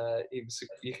was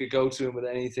you could go to him with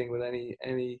anything, with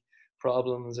any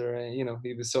problems, or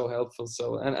he was so helpful.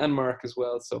 So and Mark as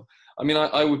well. So I mean,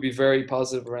 I would be very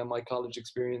positive around my college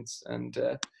experience, and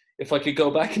if I could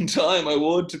go back in time, I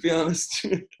would, to be honest.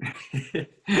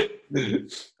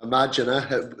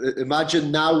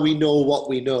 Imagine now we know what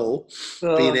we know,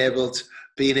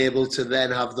 being able to then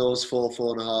have those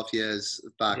 4.5 years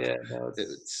back. Yeah,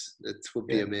 it would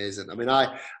be amazing. I mean,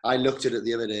 I looked at it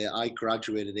the other day. I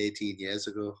graduated 18 years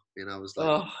ago, I was like,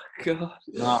 oh God,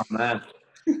 oh man.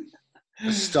 I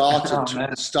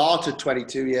started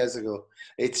 22 years ago.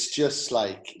 It's just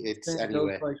like,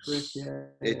 anyway.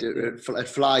 It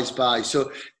flies by.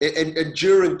 So, and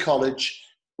during college,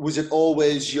 was it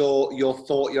always your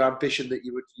thought, your ambition that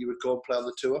you would go and play on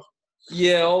the tour?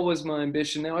 Yeah, always my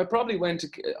ambition. Now, I probably went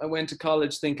to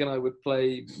college thinking I would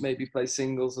maybe play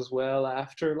singles as well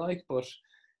after, but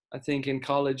I think in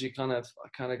college I kind of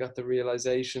got the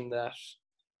realization that,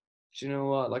 do you know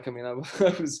what? Like, I mean, I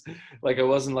was like, I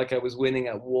wasn't like I was winning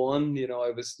at 1.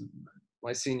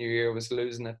 My senior year was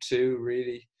losing at 2.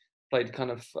 Really played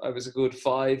I was a good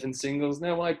 5 in singles.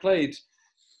 Now, when I played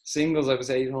singles, I was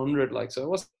 800. So I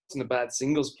wasn't a bad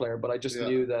singles player, but I just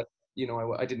knew that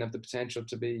I didn't have the potential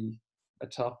to be a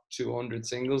top 200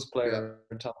 singles player.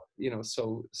 Top,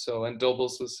 so and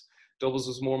doubles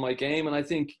was more my game. And I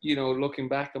think looking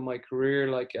back on my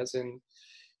career, as in.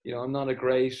 I'm not a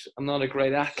great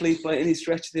athlete by any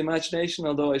stretch of the imagination.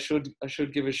 Although I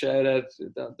should give a shout out.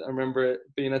 I remember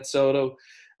being at Soto,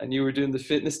 and you were doing the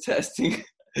fitness testing,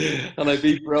 and I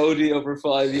beat Brody over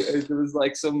 5 years. There was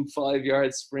some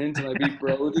 5-yard sprint, and I beat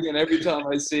Brody. And every time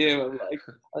I see him, I'm like,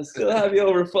 I still have you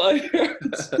over 5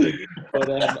 yards. But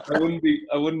I wouldn't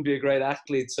be a great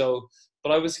athlete. So,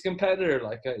 but I was a competitor, and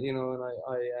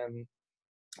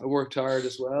I worked hard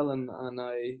as well, and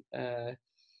I.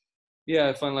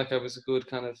 I find I was a good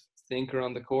kind of thinker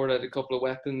on the court. I had a couple of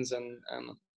weapons, and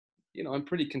I'm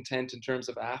pretty content in terms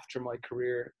of after my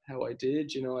career how I did.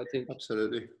 I think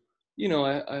absolutely.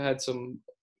 I had some.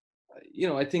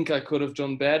 I think I could have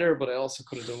done better, but I also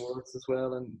could have done worse as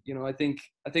well. And I think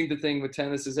the thing with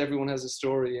tennis is everyone has a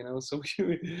story. So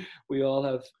we all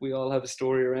have a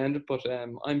story around it. But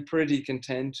I'm pretty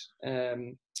content.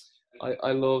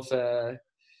 I love.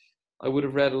 I would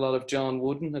have read a lot of John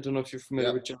Wooden. I don't know if you're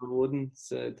familiar with John Wooden.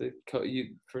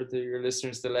 For your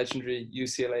listeners, the legendary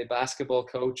UCLA basketball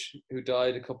coach who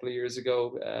died a couple of years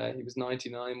ago. He was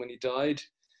 99 when he died.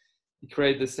 He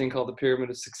created this thing called the Pyramid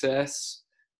of Success.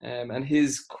 And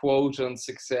his quote on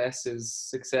success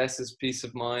is peace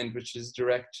of mind, which is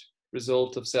direct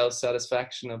result of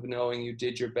self-satisfaction of knowing you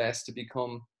did your best to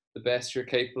become the best you're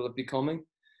capable of becoming.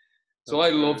 So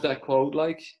I love that quote,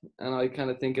 and I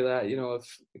kind of think of that,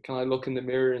 can I look in the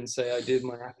mirror and say I did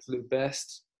my absolute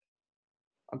best?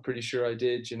 I'm pretty sure I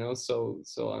did, so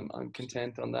I'm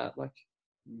content on that,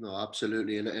 No,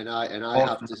 absolutely, and I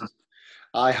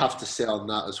have to say on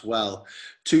that as well.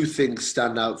 2 things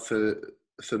stand out for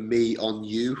me on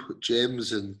you,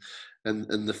 James, and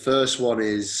the first one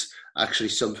is actually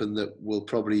something that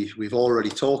we've already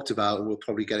talked about and we'll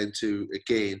probably get into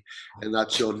again, and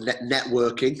that's your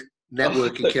networking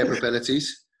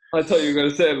capabilities. I thought you were going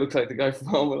to say I look like the guy from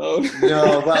Home Alone.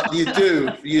 No, well, you do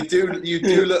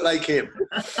look like him.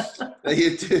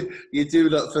 You do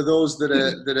look. For those that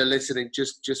are listening,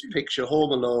 just picture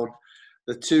Home Alone,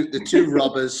 the two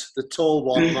robbers, the tall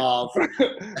one, Marv,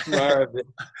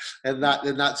 and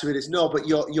that's who it is. No, but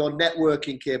your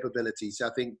networking capabilities,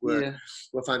 I think, were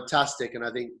fantastic, and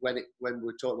I think when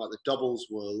we're talking about the doubles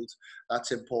world,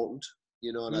 that's important.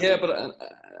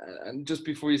 And just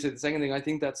before you say the second thing, I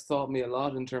think that's taught me a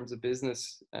lot in terms of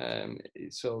business.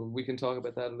 So we can talk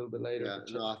about that a little bit later. Yeah,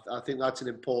 no, I think that's an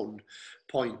important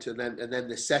point. And then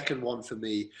the second one for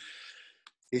me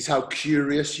is how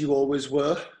curious you always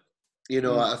were.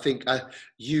 I think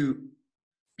you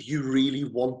really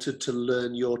wanted to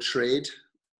learn your trade.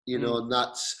 And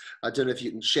that's, I don't know if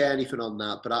you can share anything on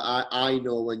that, but I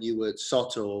know when you were at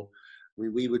Soto,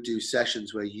 we would do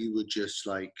sessions where you would just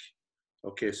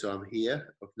okay, so I'm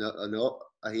here. No,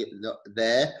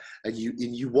 there, and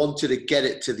you wanted to get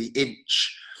it to the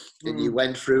inch, and you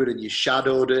went through it and you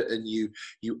shadowed it, and you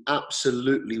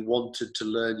absolutely wanted to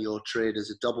learn your trade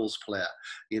as a doubles player,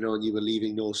 and you were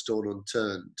leaving no stone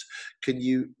unturned.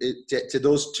 Did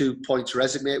those 2 points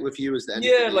resonate with you? Is there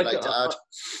anything you'd like to add?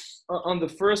 On the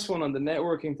first one, on the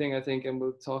networking thing, I think, and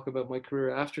we'll talk about my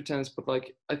career after tennis, but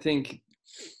like, I think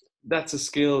that's a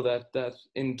skill that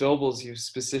in doubles you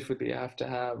specifically have to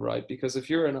have, right? Because if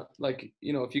you're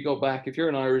if you go back, if you're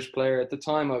an Irish player, at the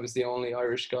time I was the only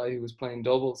Irish guy who was playing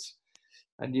doubles,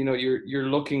 and you're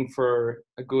looking for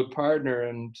a good partner,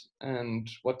 and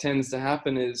what tends to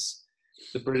happen is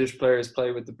the British players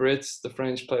play with the Brits, the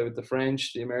French play with the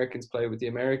French, the Americans play with the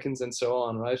Americans, and so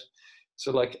on, right?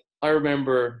 So like, I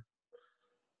remember,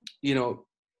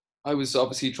 I was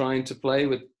obviously trying to play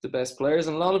with the best players,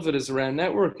 and a lot of it is around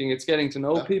networking. It's getting to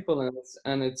know people,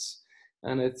 and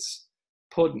it's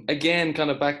putting, again, kind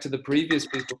of back to the previous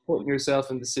people, putting yourself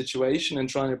in the situation and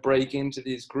trying to break into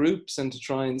these groups and to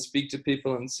try and speak to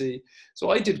people and see.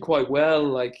 So I did quite well,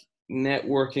 like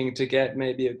networking to get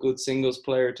maybe a good singles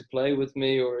player to play with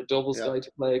me or a doubles guy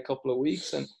to play a couple of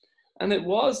weeks, and it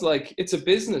was like, it's a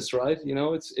business, right?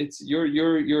 It's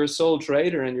you're a sole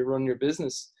trader and you run your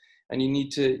business. And you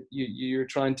need to, you're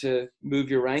trying to move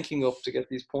your ranking up to get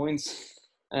these points.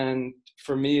 And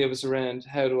for me, it was around,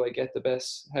 how do I get the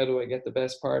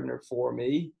best partner for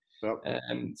me? Yep.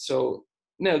 So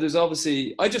now there's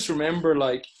obviously, I just remember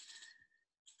like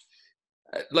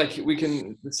we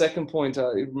can, the second point,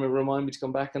 remind me to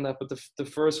come back on that. But the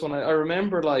first one, I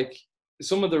remember like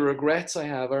some of the regrets I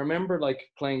have. I remember like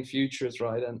playing futures,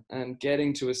 right? And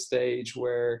getting to a stage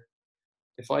where,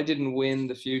 if I didn't win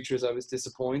the futures, I was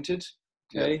disappointed.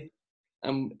 Okay. Yeah.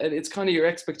 And it's kind of, your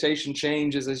expectation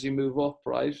changes as you move up,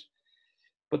 right?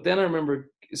 But then I remember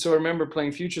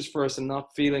playing futures first and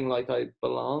not feeling like I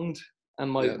belonged.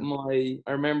 And I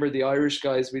remember the Irish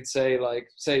guys, we'd say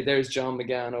there's John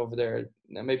McGann over there.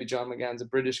 Now maybe John McGann's a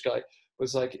British guy.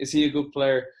 Was like, is he a good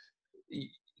player?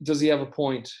 Does he have a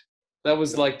point? That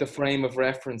was like the frame of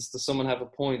reference. Does someone have a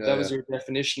point? That was your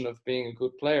definition of being a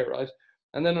good player, right?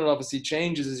 And then it obviously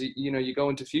changes as you go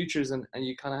into futures and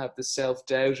you kind of have this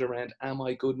self-doubt around, am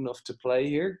I good enough to play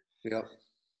here? Yeah.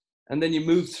 And then you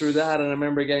move through that. And I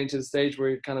remember getting to the stage where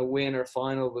you kind of win or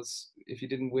final was, if you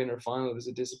didn't win or final, it was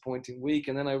a disappointing week.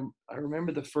 And then I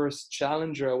remember the first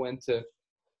challenger I went to,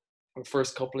 or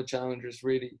first couple of challengers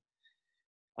really,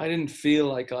 I didn't feel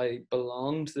like I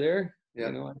belonged there. Yeah.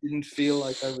 I didn't feel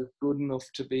like I was good enough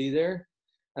to be there.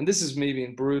 And this is me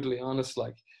being brutally honest.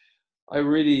 Like, I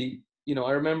really,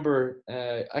 I remember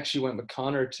actually went with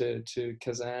Connor to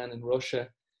Kazan in Russia,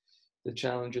 the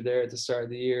challenger there at the start of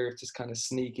the year, just kind of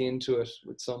sneak into it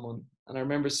with someone. And I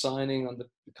remember signing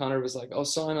Connor was like, oh,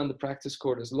 sign on the practice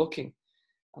court as looking.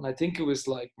 And I think it was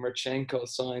like Marchenko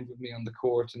signed with me on the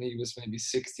court, and he was maybe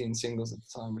 16 singles at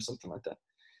the time or something like that.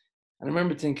 And I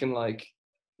remember thinking like,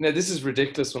 now this is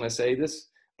ridiculous when I say this,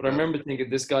 but I remember thinking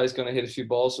this guy's going to hit a few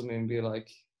balls with me and be like,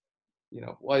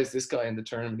 why is this guy in the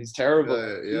tournament? He's terrible.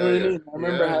 You know what I mean? I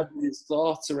remember having these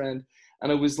thoughts around,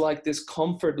 and it was like this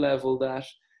comfort level that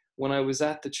when I was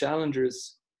at the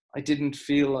challengers, I didn't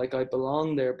feel like I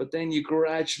belonged there. But then you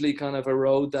gradually kind of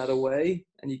erode that away,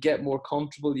 and you get more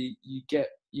comfortable. You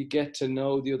get to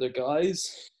know the other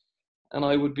guys, and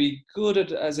I would be good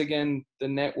at, as again, the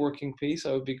networking piece.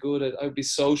 I would be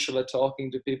social at talking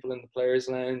to people in the players'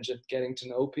 lounge and getting to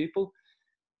know people.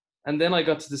 And then I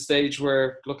got to the stage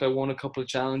where, look, I won a couple of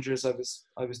challengers. I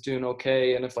was doing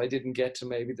okay. And if I didn't get to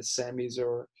maybe the semis,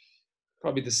 or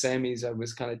probably the semis, I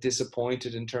was kind of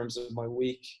disappointed in terms of my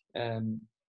week.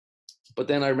 But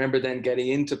then I remember then getting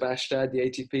into Bastad, the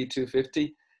ATP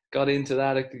 250, got into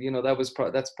that.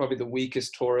 That's probably the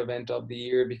weakest tour event of the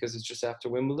year because it's just after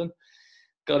Wimbledon.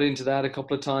 Got into that a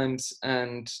couple of times,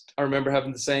 and I remember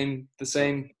having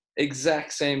the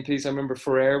exact same piece. I remember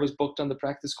Ferrer was booked on the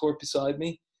practice court beside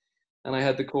me, and I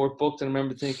had the court booked, and I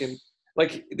remember thinking,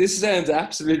 like, this sounds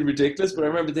absolutely ridiculous, but I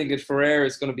remember thinking Ferrer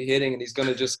is going to be hitting and he's going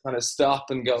to just kind of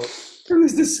stop and go, who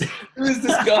is this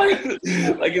guy?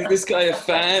 Like, is this guy a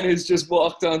fan who's just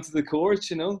walked onto the court,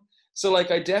 So like,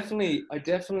 I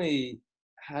definitely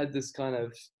had this kind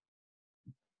of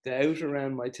doubt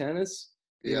around my tennis,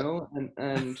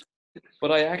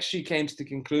 but I actually came to the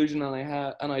conclusion,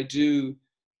 and I do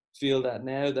feel that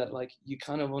now, that like, you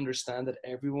kind of understand that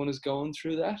everyone is going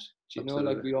through that. Absolutely.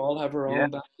 Like, we all have our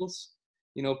own battles.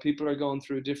 People are going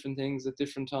through different things at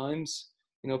different times.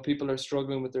 People are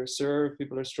struggling with their serve.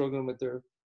 People are struggling with their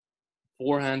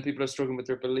forehand. People are struggling with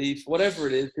their belief. Whatever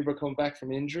it is, people are coming back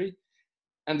from injury.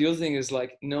 And the other thing is,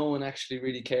 like, no one actually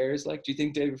really cares. Like, do you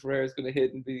think David Ferrer is going to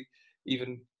hit and be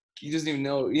even he doesn't even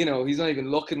know, he's not even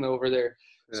looking over there.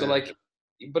 Yeah. So like,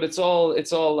 but it's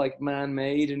all like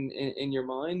man-made in your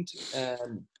mind.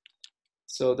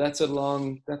 So that's a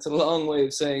long way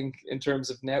of saying in terms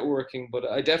of networking. But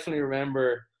I definitely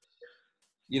remember,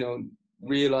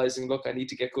 realizing, look, I need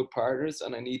to get good partners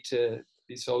and I need to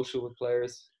be social with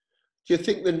players. Do you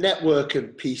think the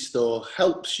networking piece though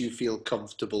helps you feel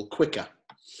comfortable quicker?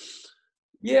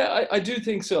 Yeah, I do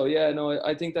think so. Yeah, no,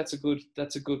 I think that's a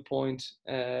good point.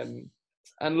 And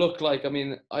look, like, I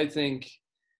mean, I think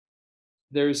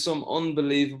there's some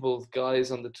unbelievable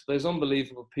guys there's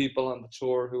unbelievable people on the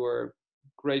tour who are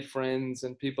great friends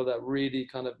and people that really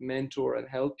kind of mentor and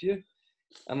help you.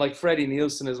 And like Freddie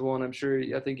Nielsen is one. I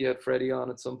think you had Freddie on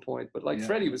at some point, but like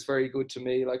Freddie was very good to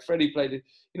me. Like Freddie played,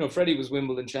 Freddie was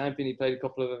Wimbledon champion. He played a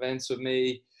couple of events with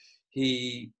me.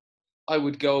 I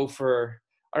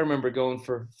remember going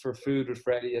for food with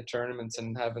Freddie at tournaments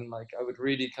and having I would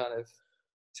really kind of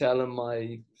tell him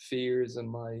my fears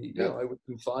and I would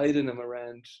confide in him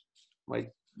around my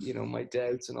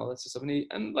doubts and all that stuff.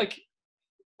 And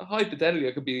hypothetically,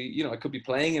 I could be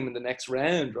playing him in the next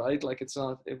round, right? Like it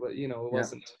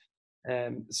wasn't.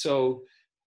 So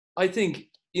I think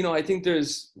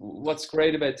there's, what's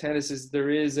great about tennis is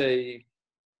there's a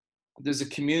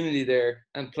community there,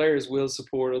 and players will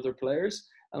support other players.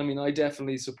 And I mean, I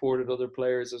definitely supported other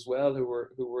players as well who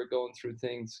were going through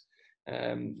things.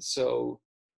 So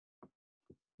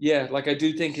yeah, like I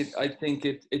think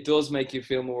it does make you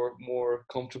feel more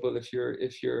comfortable if you're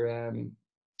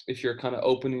kind of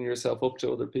opening yourself up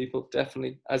to other people,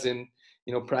 definitely, as in,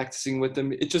 practicing with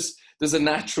them. There's a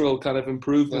natural kind of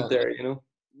improvement there,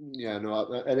 Yeah,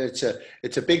 no, and it's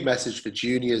a big message for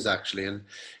juniors actually. And,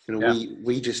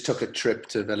 we just took a trip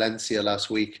to Valencia last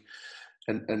week.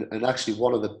 And actually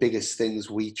one of the biggest things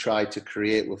we try to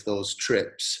create with those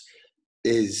trips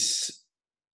is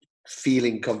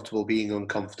feeling comfortable being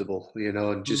uncomfortable,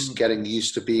 and just getting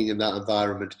used to being in that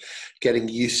environment, getting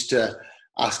used to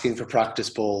asking for practice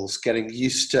balls, getting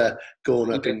used to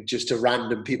going up and just to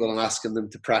random people and asking them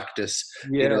to practice.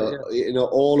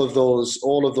 All of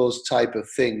those type of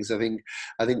things. I think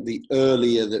the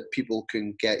earlier that people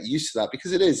can get used to that,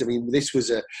 because it is, I mean, this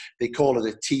was they call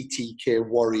it a TTK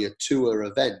Warrior Tour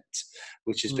event,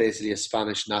 which is basically a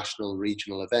Spanish national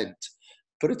regional event,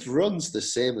 but it runs the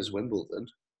same as Wimbledon.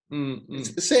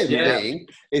 It's the same thing.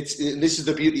 This is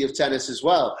the beauty of tennis as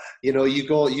well. You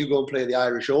go and play the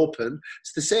Irish Open.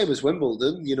 It's the same as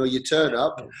Wimbledon. You turn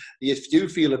up. You do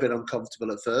feel a bit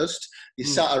uncomfortable at first. You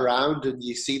sat around and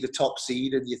you see the top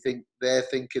seed and you think they're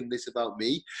thinking this about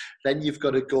me. Then you've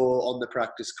got to go on the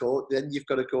practice court. Then you've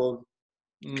got to go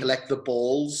and collect the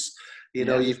balls.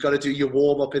 You've got to do your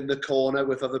warm up in the corner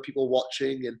with other people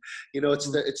watching, and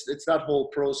it's that whole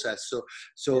process.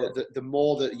 So the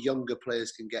more that younger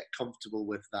players can get comfortable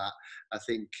with that, I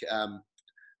think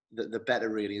the better,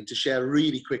 really. And to share a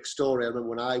really quick story, I remember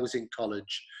when I was in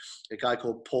college, a guy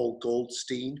called Paul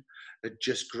Goldstein had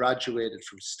just graduated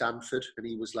from Stanford, and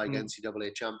he was like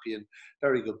NCAA champion,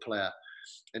 very good player,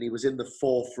 and he was in the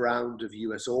 4th round of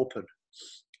US Open,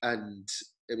 and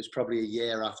it was probably a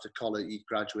year after college, he'd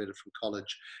graduated from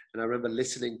college. And I remember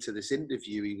listening to this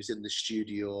interview. He was in the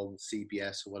studio on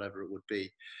CBS or whatever it would be.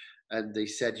 And they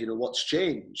said, what's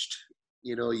changed?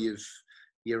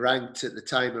 You're ranked at the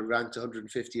time, ranked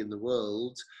 150 in the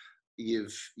world.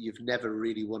 You've never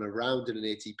really won a round in an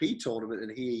ATP tournament.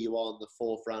 And here you are in the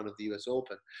 4th round of the US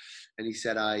Open. And he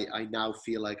said, I now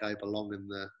feel like I belong in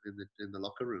the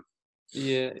locker room.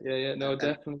 Yeah. No,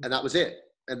 definitely. And that was it.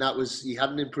 And that was, he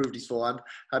hadn't improved his forehand,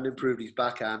 hadn't improved his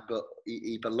backhand, but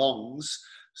he belongs.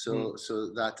 So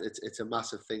that it's a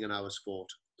massive thing in our sport.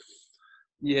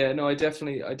 Yeah, no, I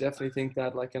definitely think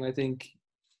that, and I think,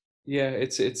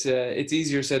 it's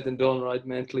easier said than done, right?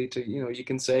 Mentally, to you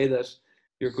can say that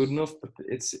you're good enough, but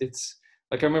it's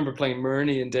like, I remember playing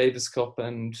Murney in Davis Cup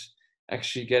and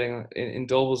actually getting in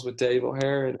doubles with Dave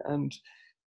O'Hare and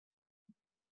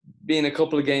being a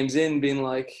couple of games in, being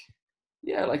like,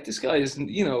 yeah, like, this guy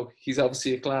isn't, he's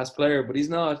obviously a class player, but he's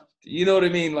not, you know what I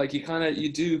mean? Like, you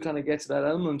do kind of get to that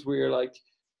element where you're like,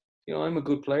 I'm a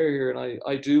good player here and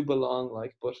I do belong,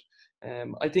 but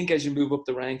I think as you move up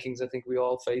the rankings, I think we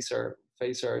all face our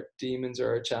demons or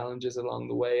our challenges along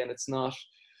the way. And it's not,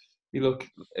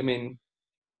 I mean,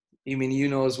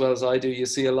 as well as I do, you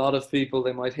see a lot of people,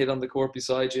 they might hit on the court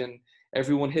beside you, and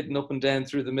everyone hitting up and down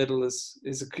through the middle is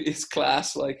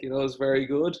class, is very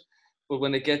good. But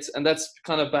when it gets, and that's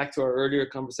kind of back to our earlier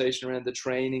conversation around the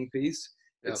training piece.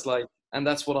 It's like, and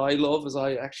that's what I love, is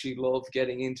I actually love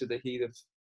getting into the heat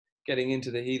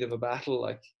of a battle,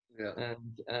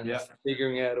 and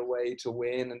figuring out a way to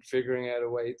win, and figuring out a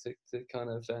way to kind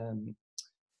of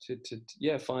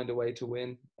yeah, find a way to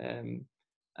win.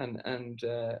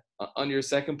 On your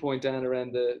second point, Dan,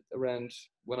 around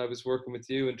when I was working with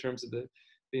you in terms of the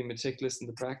being meticulous in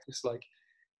the practice, like,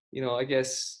 you know, I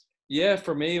guess, yeah,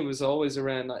 for me it was always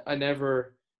around. I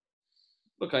never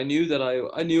look. I knew that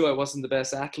I knew I wasn't the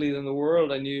best athlete in the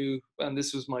world. I knew, and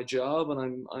this was my job,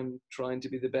 and I'm trying to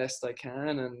be the best I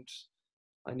can, and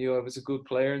I knew I was a good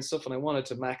player and stuff, and I wanted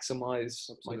to maximize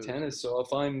my tennis. So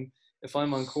if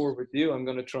I'm on court with you, I'm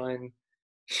going to try and,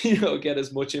 you know, get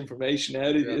as much information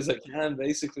out of you as I can,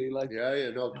 basically. Like,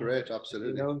 no, great,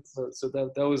 absolutely. You know, so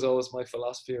that was always my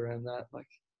philosophy around that. Like,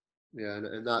 yeah,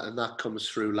 and that comes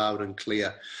through loud and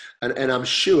clear, and I'm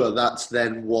sure that's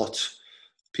then what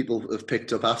people have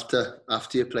picked up after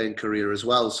your playing career as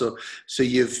well. So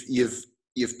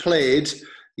you've played,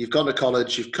 you've gone to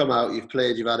college, you've come out, you've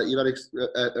played, you've had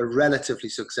a relatively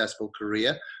successful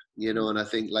career, you know, and I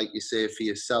think, like you say, for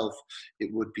yourself, it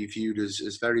would be viewed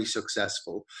as very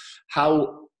successful.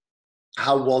 How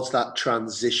was that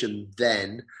transition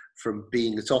then from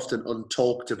being, it's often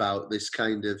untalked about, this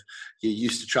kind of, you're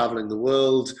used to traveling the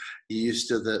world, you're used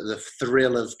to the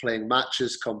thrill of playing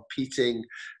matches, competing,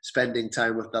 spending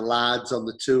time with the lads on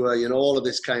the tour, you know, all of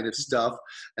this kind of stuff,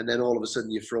 and then all of a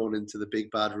sudden you're thrown into the big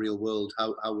bad real world.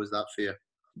 How was that for you?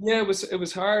 Yeah, it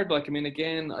was hard. Like, I mean,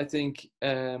 again, I think,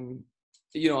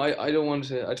 you know, I don't want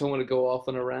to go off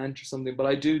on a rant or something, but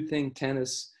I do think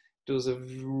tennis does a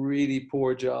really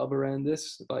poor job around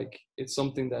this. Like, it's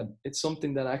something that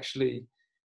actually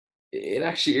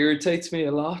irritates me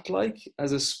a lot. Like,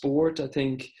 as a sport, I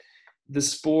think the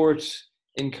sport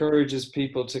encourages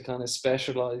people to kind of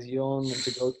specialize young and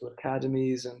to go to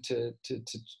academies and to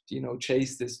you know,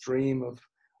 chase this dream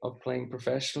of playing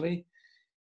professionally.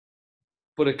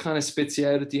 But it kind of spits you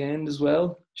out at the end as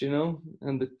well, you know.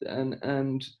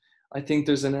 And I think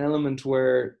there's an element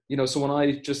where, you know, so when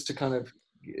I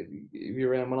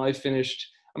finished,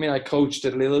 I mean, I coached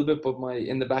it a little bit, but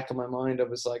in the back of my mind, I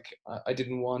was like, I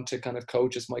didn't want to kind of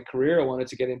coach as my career. I wanted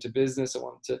to get into business. I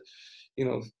wanted to, you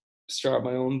know, start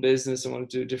my own business. I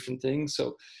wanted to do different things.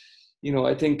 So, you know,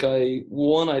 I think I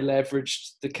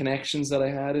leveraged the connections that I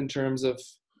had in terms of,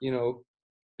 you know,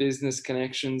 business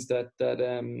connections that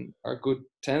are good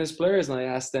tennis players, and I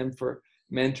asked them for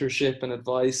mentorship and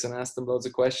advice and asked them loads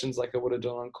of questions like I would have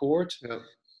done on court.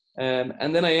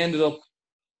 And then I ended up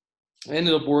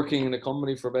working in a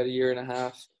company for about a year and a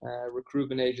half,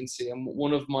 recruitment agency, and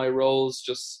one of my roles,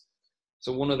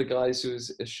 so one of the guys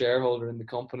who's a shareholder in the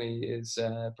company is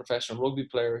a professional rugby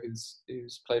player who's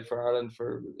played for Ireland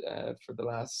for the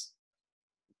last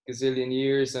gazillion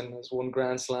years and has won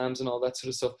Grand Slams and all that sort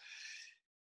of stuff.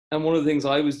 And one of the things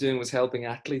I was doing was helping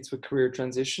athletes with career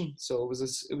transition. So it was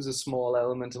a small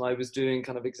element, and I was doing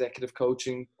kind of executive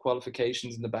coaching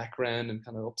qualifications in the background and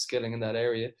kind of upskilling in that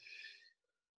area.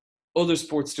 Other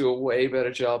sports do a way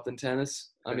better job than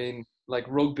tennis. I mean, like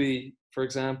rugby, for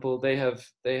example, they have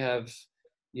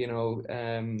you know,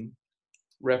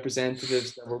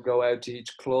 representatives that will go out to the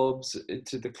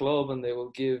club, and they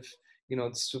will give, you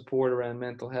know, support around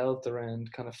mental health, around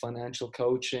kind of financial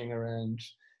coaching, around,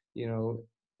 you know,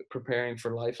 preparing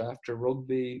for life after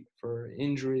rugby, for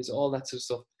injuries, all that sort of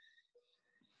stuff.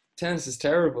 Tennis is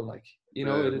terrible. Like, you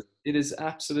know, it is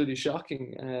absolutely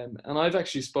shocking. And I've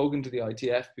actually spoken to the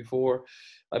ITF before.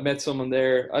 I've met someone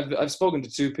there. I've spoken to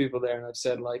two people there, and I've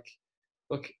said, like,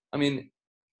 look, I mean,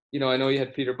 you know, I know you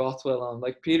had Peter Bothwell on.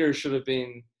 Like, Peter should have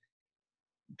been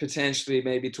potentially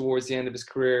maybe towards the end of his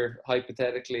career,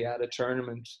 hypothetically, at a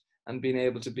tournament and being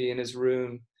able to be in his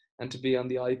room and to be on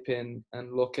the iPin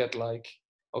and look at, like,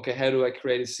 okay, how do I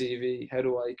create a CV? How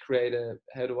do I create a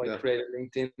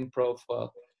LinkedIn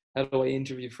profile? How do I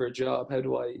interview for a job? How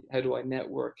do I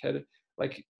network?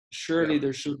 Surely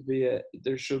there should be a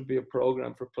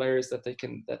program for players that they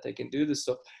can do this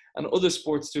stuff, and other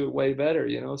sports do it way better,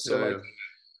 you know. So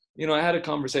you know, I had a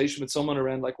conversation with someone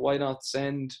around, like, why not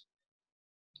send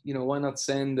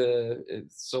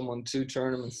someone to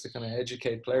tournaments to kind of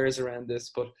educate players around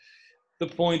this. But the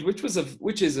point,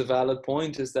 which is a valid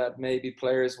point, is that maybe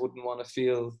players wouldn't want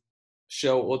to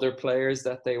show other players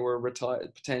that they were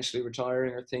potentially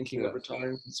retiring or thinking of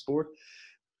retiring from sport.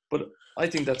 But I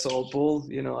think that's all bull.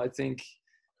 You know, I think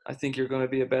you're going to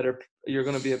be a better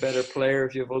player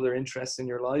if you have other interests in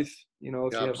your life. You know,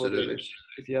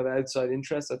 if you have outside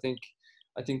interests, I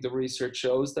think the research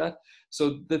shows that.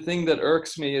 So the thing that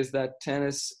irks me is that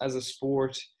tennis as a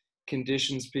sport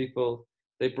conditions people.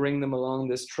 They bring them along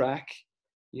this track,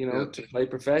 you know, to play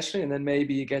professionally, and then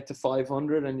maybe you get to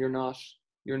 500 and you're not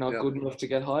good enough to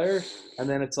get higher, and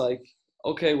then it's like,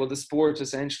 okay, well, the sport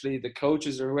essentially, the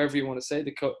coaches or whoever you want to say,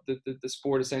 the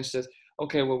sport essentially says,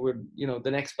 okay, well,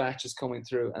 the next batch is coming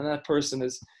through, and that person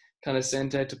is kind of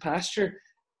sent out to pasture.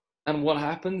 And what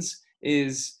happens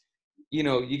is,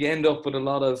 you end up with a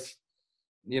lot of,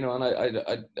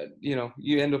 and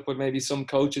you end up with maybe some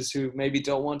coaches who maybe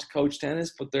don't want to coach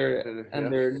tennis, but they're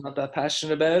not that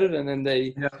passionate about it. And then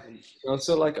they,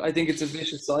 so like, I think it's a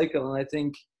vicious cycle. And I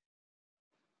think,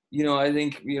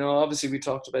 obviously we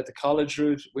talked about the college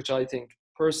route, which I think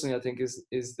personally,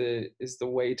 is the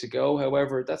way to go.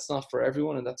 However, that's not for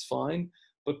everyone, and that's fine.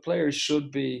 But players should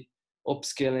be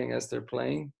upskilling as they're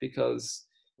playing, because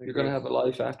you're going to have a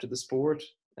life after the sport.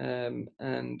 I've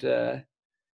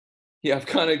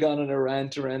kind of gone on a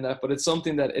rant around that, but it's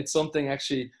something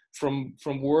actually from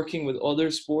working with other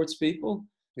sports people,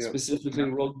 specifically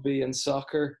rugby and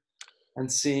soccer,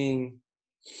 and seeing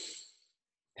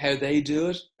how they do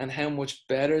it and how much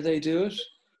better they do it.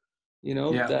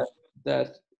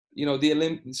 That the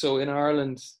Olympics. So in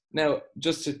Ireland now,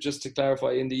 just to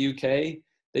clarify, in the UK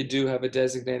they do have a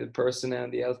designated person now in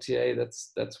the LTA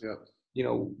that's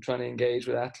trying to engage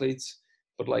with athletes,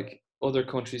 but like other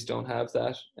countries don't have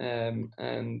that.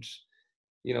 And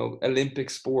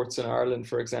Olympic sports in Ireland,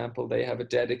 for example, they have a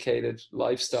dedicated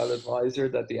lifestyle advisor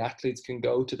that the athletes can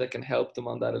go to that can help them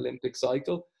on that Olympic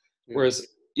cycle. Whereas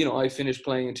I finished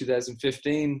playing in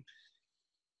 2015.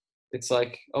 It's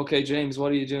like, okay, James,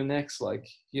 what are you doing next? Like,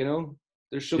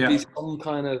 there should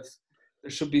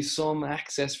be some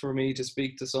access for me to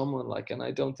speak to someone, like, and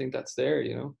I don't think that's there.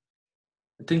 I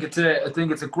think it's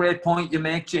a great point you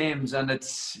make, James, and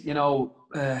it's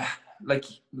like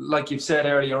you've said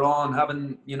earlier on,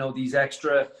 having these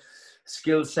extra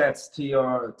skill sets to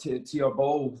your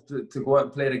bow to go out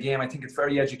and play the game. I think it's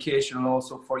very educational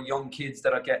also for young kids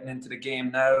that are getting into the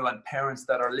game now, and parents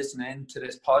that are listening to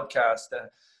this podcast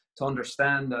to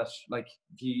understand that, like,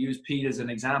 if you use Pete as an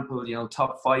example,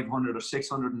 top 500 or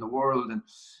 600 in the world, and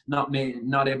not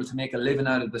able to make a living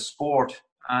out of the sport.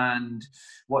 And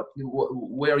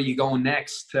where are you going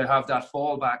next? To have that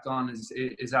fallback on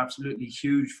is absolutely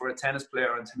huge for a tennis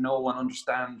player, and to know and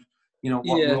understand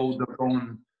what road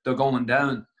they're going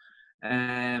down.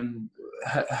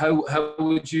 How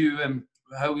would you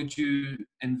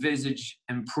envisage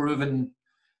improving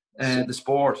the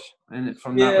sport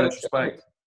from that retrospect?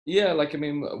 Like, I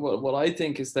mean, what I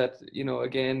think is that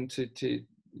again, to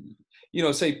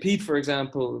say Pete, for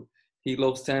example, he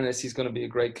loves tennis, he's going to be a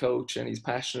great coach and he's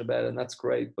passionate about it, and that's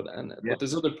great. But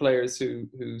there's other players who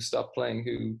stop playing,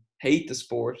 who hate the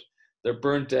sport. They're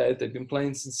burnt out. They've been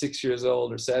playing since 6 years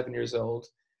old or 7 years old.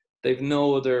 They've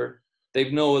no other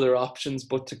options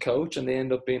but to coach, and they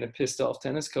end up being a pissed off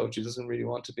tennis coach who doesn't really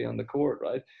want to be on the court,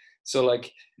 right? So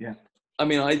like, I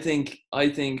mean, I think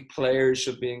players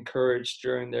should be encouraged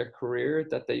during their career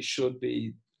that they should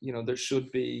be, there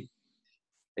should be,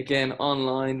 again,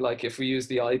 online, like if we use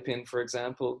the iPin, for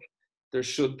example, there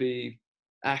should be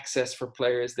access for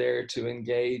players there to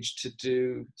engage, to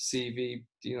do CV,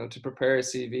 to prepare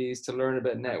CVs, to learn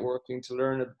about networking, to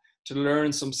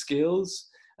learn some skills,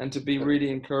 and to be really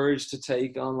encouraged to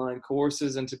take online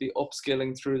courses and to be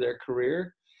upskilling through their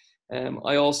career.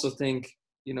 I also think,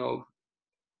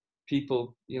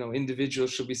 people,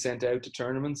 individuals should be sent out to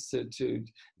tournaments to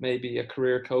maybe a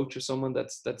career coach or someone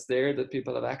that's there that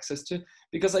people have access to,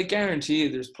 because I guarantee you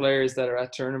there's players that are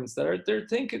at tournaments that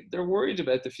they're worried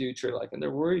about the future, like, and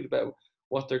they're worried about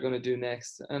what they're going to do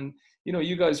next. And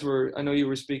you guys I know you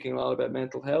were speaking a lot about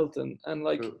mental health, and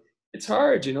like, it's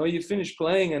hard, you finish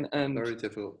playing and very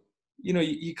difficult.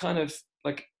 You kind of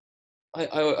like,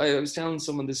 I was telling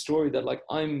someone this story that, like,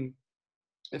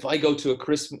 if I go to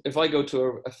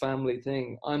a family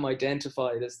thing, I'm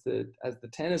identified as the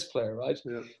tennis player, right?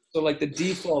 Yeah. So like, the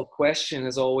default question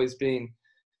has always been,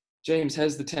 James,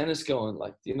 how's the tennis going?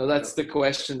 Like, that's the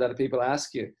question that people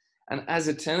ask you. And as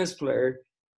a tennis player,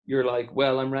 you're like,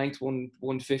 well, I'm ranked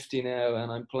 150 now, and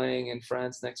I'm playing in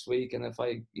France next week. And if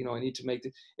I need to make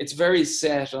it's very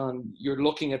set on, you're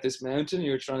looking at this mountain,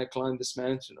 you're trying to climb this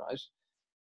mountain, right?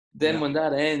 Then when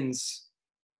that ends,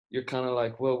 you're kind of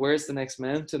like, well, where's the next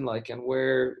mountain, like, and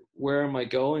where am I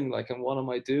going, like, and what am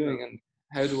I doing, and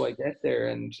how do I get there?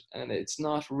 And it's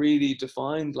not really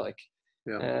defined, like,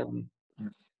 and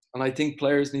I think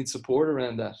players need support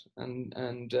around that. And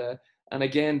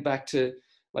again, back to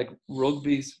like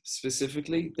rugby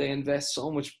specifically, they invest a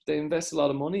lot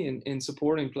of money in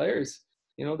supporting players.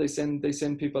 They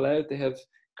send people out, they have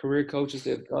career coaches,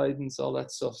 they have guidance, all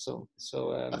that stuff. So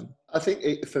I think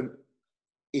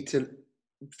it's a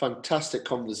fantastic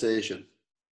conversation,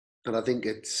 and I think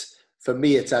for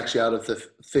me it's actually, out of the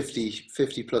 50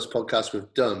 plus podcasts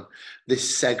we've done,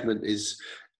 this segment is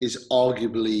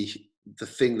arguably the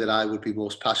thing that I would be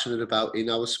most passionate about in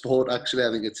our sport. Actually,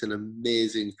 I think it's an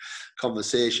amazing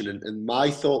conversation, and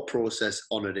my thought process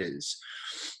on it is,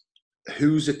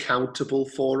 who's accountable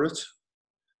for it?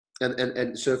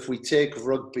 And so if we take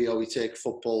rugby or we take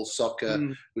football, soccer,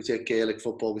 we take Gaelic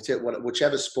football, we take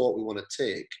whichever sport we want to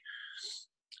take.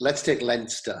 Let's take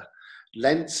Leinster.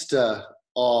 Leinster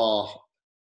are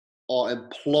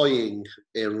employing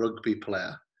a rugby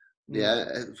player. Yeah,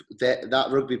 that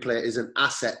rugby player is an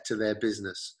asset to their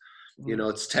business. You know,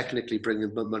 it's technically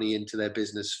bringing money into their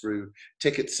business through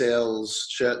ticket sales,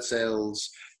 shirt sales,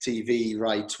 TV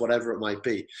rights, whatever it might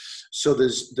be. So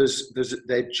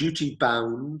they're duty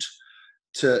bound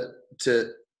to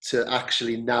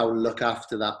actually now look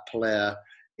after that player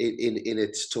in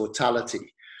its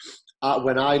totality.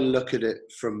 When I look at it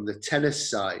from the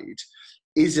tennis side,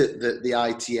 is it that the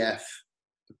ITF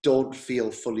don't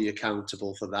feel fully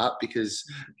accountable for that because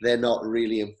they're not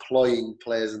really employing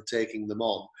players and taking them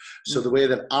on? So the way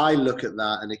that I look at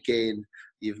that, and again,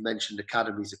 you've mentioned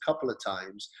academies a couple of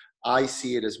times, I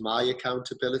see it as my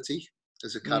accountability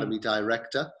as academy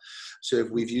director. So if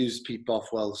we've used Pete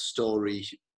Bothwell's story,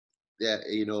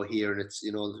 you know, here, and it's,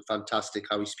 you know, fantastic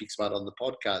how he speaks about it on the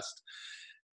podcast.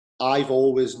 I've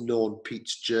always known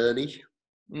Pete's journey.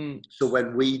 So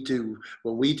when we do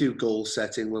goal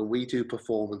setting, when we do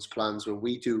performance plans, when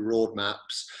we do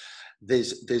roadmaps,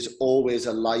 there's always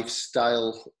a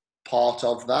lifestyle part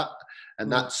of that.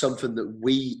 And that's something that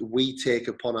we take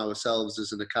upon ourselves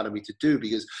as an academy to do,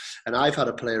 because, and I've had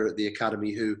a player at the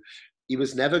academy who, he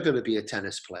was never going to be a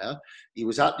tennis player. He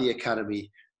was at the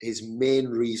academy. His main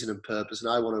reason and purpose,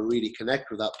 and I want to really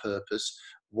connect with that purpose,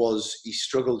 was he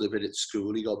struggled a bit at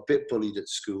school. He got a bit bullied at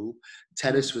school.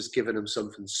 Tennis was giving him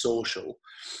something social.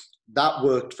 That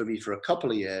worked for me for a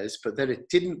couple of years, but then it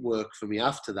didn't work for me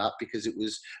after that, because it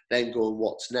was then going,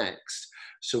 what's next?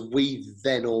 So we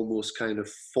then almost kind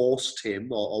of forced him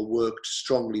or worked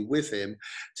strongly with him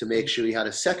to make sure he had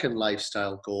a second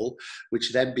lifestyle goal,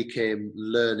 which then became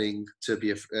learning to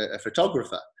be a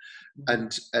photographer.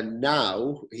 And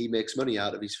now he makes money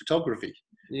out of his photography.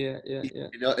 Yeah. You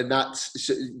know, and that's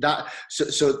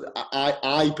so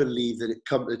I believe that it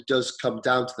does come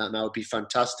down to that. Now it'd be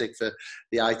fantastic for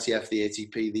the ITF, the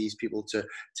ATP, these people to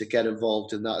get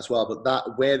involved in that as well. But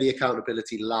that, where the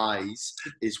accountability lies,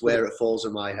 is where it falls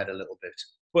in my head a little bit.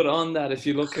 But on that, if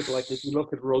you look at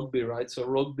rugby, right? So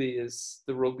rugby is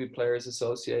the Rugby Players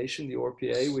Association, the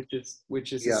RPA,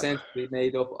 which is essentially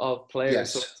made up of players.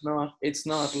 Yes. So it's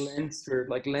not Leinster.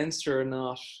 Like Leinster are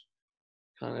not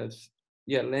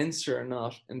Leinster are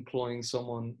not employing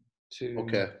someone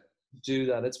to do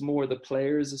that. It's more the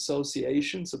Players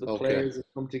Association. So the players have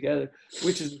come together,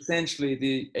 which is essentially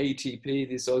the ATP,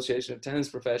 the Association of Tennis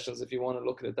Professionals, if you want to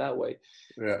look at it that way.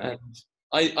 Yeah. And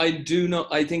I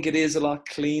think it is a lot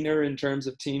cleaner in terms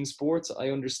of team sports. I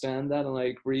understand that, and I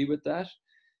agree with that.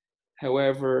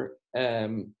 However,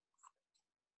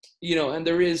 you know, and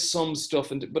there is some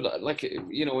stuff, but like,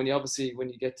 you know, when you have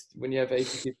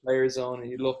ATP players on and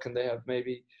you look, and they have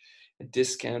maybe a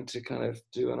discount to kind of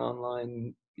do an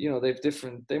online, you know, they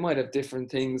might have different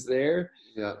things there.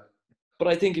 Yeah. But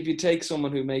I think if you take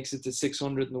someone who makes it to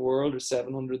 600 in the world or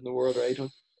 700 in the world or 800,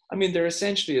 I mean, they're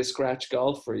essentially a scratch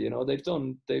golfer. You know, they've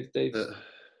played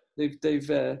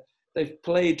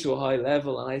to a high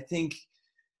level, and I think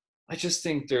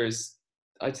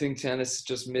tennis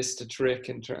just missed a trick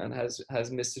and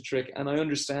has missed a trick. And I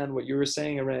understand what you were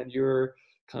saying around your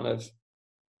kind of,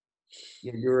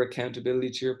 you know, your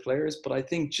accountability to your players, but I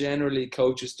think generally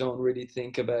coaches don't really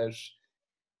think about,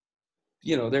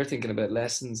 you know, they're thinking about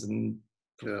lessons and,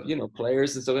 you know,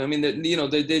 players and stuff. I mean,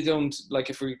 they don't, like,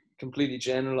 if we completely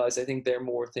generalize, I think they're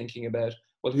more thinking about,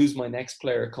 well, who's my next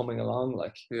player coming along?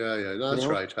 Like, that's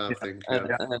right. I think,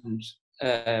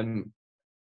 and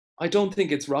I don't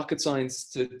think it's rocket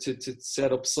science to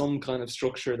set up some kind of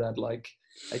structure that, like,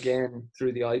 again,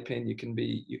 through the IPIN, you can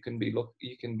be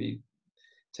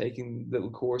taking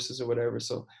little courses or whatever.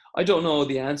 So I don't know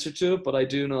the answer to it, but I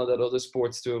do know that other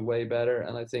sports do it way better.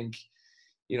 And I think,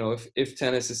 you know, if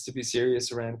tennis is to be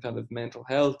serious around kind of mental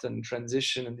health and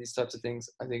transition and these types of things,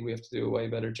 I think we have to do a way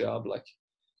better job. Like,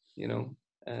 you know,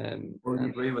 I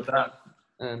agree with that.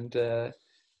 And and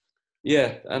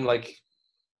like,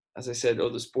 as I said,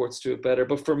 other sports do it better.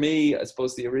 But for me, I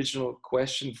suppose the original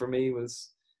question for me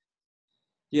was,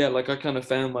 like, I kind of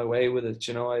found my way with it.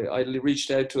 You know, I reached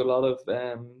out to a lot of,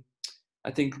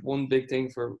 I think one big thing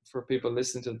for people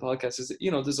listening to the podcast is that,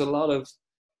 you know, there's a lot of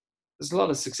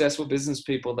successful business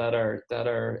people that are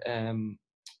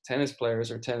tennis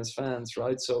players or tennis fans,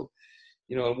 right? So,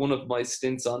 you know, in one of my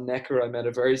stints on Necker, I met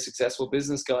a very successful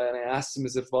business guy, and I asked him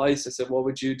his advice. I said, what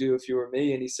would you do if you were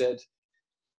me? And he said,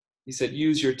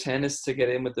 use your tennis to get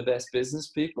in with the best business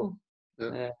people.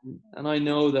 Yeah. And I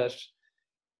know that,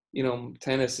 you know,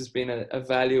 tennis has been a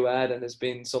value add and has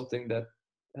been something that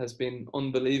has been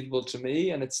unbelievable to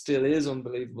me, and it still is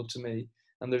unbelievable to me.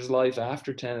 And there's life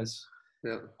after tennis.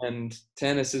 Yeah. And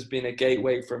tennis has been a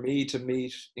gateway for me to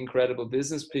meet incredible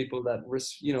business people that,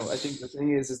 you know, I think the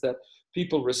thing is that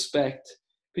people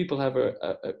have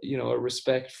a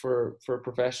respect for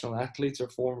professional athletes or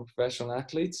former professional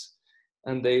athletes,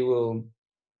 and they will,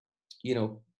 you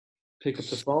know, pick up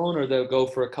the phone, or they'll go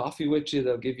for a coffee with you,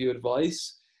 they'll give you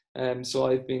advice. So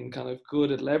I've been kind of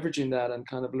good at leveraging that and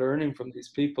kind of learning from these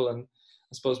people. And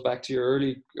I suppose back to your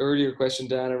earlier question,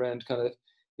 Dan, around kind of,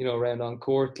 you know, around on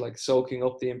court, like soaking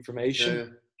up the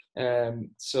information. Yeah.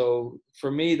 So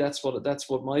for me, that's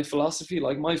what my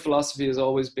philosophy has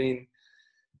always been: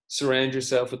 surround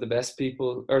yourself with the best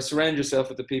people, or surround yourself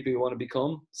with the people you want to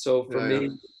become. So for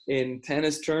me, in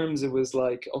tennis terms, it was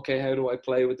like, okay, how do I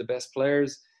play with the best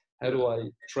players? How do I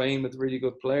train with really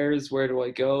good players? Where do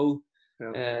I go?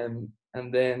 Yeah.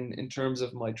 And then in terms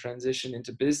of my transition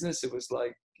into business, it was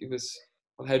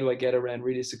well, how do I get around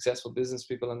really successful business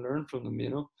people and learn from them, you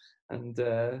know? And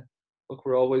look,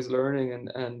 we're always learning,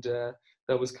 and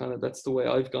that's the way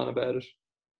I've gone about it.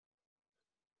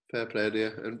 Fair play,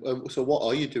 dear. And so what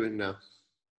are you doing now?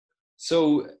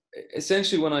 So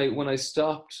essentially, when I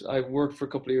stopped, I worked for a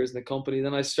couple of years in the company.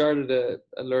 Then I started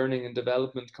a learning and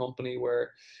development company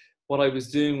where what I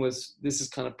was doing was, this is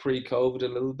kind of pre-COVID a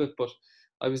little bit, but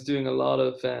I was doing a lot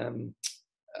of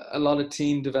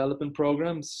team development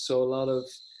programs. So a lot of,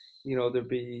 you know, there'd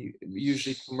be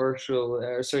usually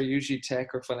usually tech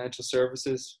or financial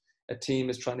services. A team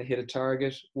is trying to hit a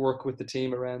target, work with the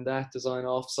team around that, design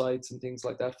offsites and things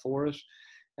like that for it.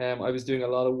 I was doing a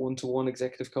lot of one-to-one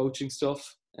executive coaching stuff,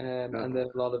 and then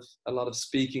a lot of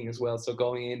speaking as well. So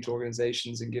going into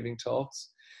organizations and giving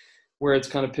talks. Where it's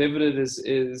kind of pivoted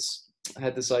is I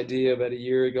had this idea about a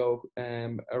year ago,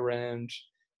 around,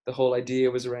 the whole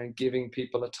idea was around giving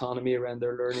people autonomy around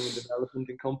their learning and development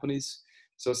in companies.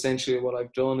 So essentially what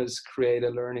I've done is create a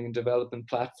learning and development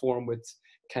platform with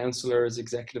counselors,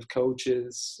 executive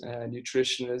coaches,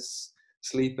 nutritionists,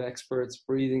 sleep experts,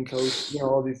 breathing coaches, you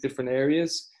know, all these different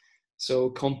areas.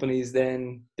 So companies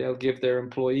then, they'll give their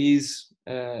employees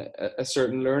a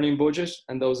certain learning budget,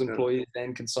 and those employees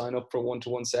then can sign up for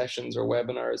one-to-one sessions or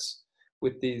webinars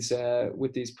with these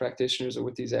practitioners or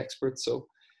with these experts. So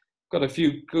got a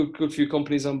few good few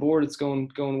companies on board. It's going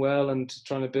well, and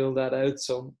trying to build that out.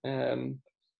 So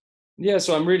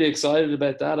so I'm really excited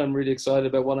about that. I'm really excited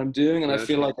about what I'm doing, and I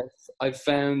feel like I've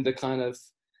found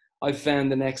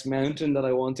the next mountain that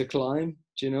I want to climb.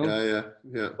 Do you know?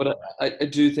 Yeah. But I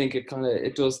do think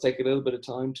it does take a little bit of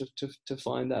time to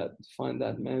find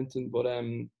that mountain. But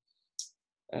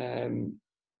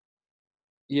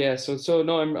So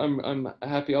no, I'm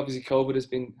happy. Obviously, COVID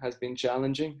has been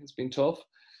challenging. It's been tough.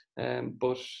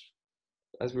 But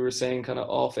as we were saying, kind of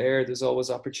off air, there's always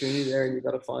opportunity there, and you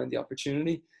got to find the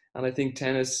opportunity. And I think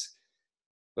tennis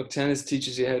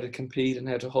teaches you how to compete and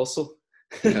how to hustle.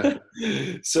 Yeah.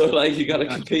 So like, you got to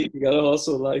compete, you got to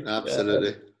hustle, like,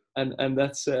 absolutely. And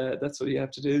that's what you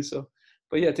have to do. So,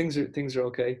 but yeah, things are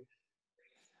okay.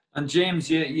 And James,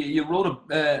 you wrote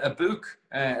a book,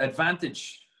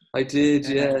 Advantage. I did,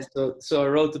 yeah. So I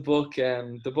wrote the book.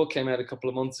 The book came out a couple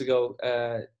of months ago.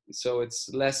 So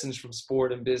it's lessons from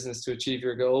sport and business to achieve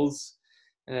your goals.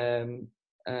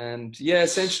 And yeah,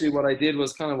 essentially what I did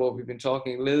was kind of what we've been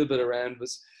talking a little bit around,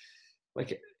 was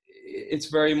like, it's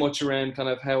very much around kind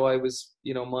of how I was,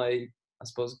 you know, my, I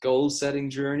suppose, goal setting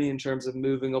journey in terms of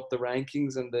moving up the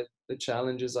rankings and the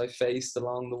challenges I faced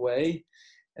along the way.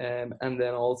 And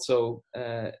then also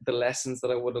the lessons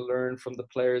that I would have learned from the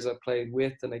players I played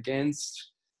with and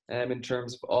against, in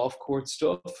terms of off-court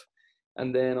stuff.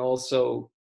 And then also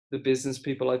the business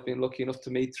people I've been lucky enough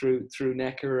to meet through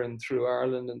Necker and through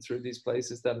Ireland and through these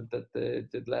places, that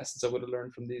the lessons I would have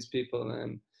learned from these people.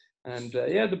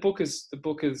 The book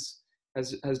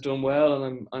has done well,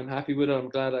 and I'm happy with it. I'm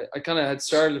glad I kind of had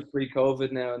started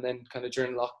pre-COVID now, and then kind of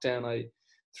during lockdown I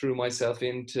threw myself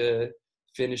into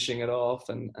finishing it off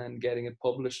and getting it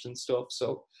published and stuff.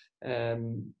 So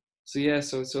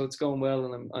it's going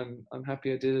well, and I'm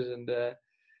happy I did it. And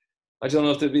I don't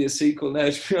know if there'll be a sequel now,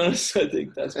 to be honest. I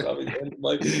think that's probably the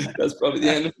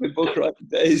end of my book writing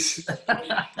days.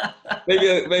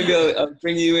 maybe I'll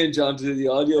bring you in, John, to do the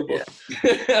audio book.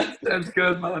 Yeah. Sounds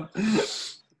good, man.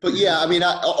 But yeah, I mean,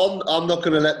 I'm not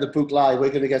going to let the book lie. We're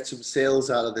going to get some sales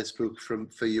out of this book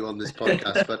for you on this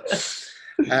podcast. But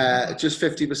Just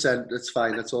 50%. That's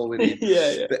fine. That's all we need.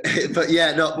 Yeah. But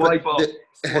yeah, no.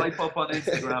 Swipe up on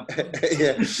Instagram.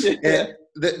 Yeah.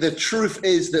 The truth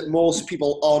is that most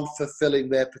people aren't fulfilling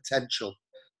their potential.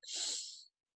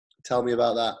 Tell me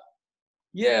about that.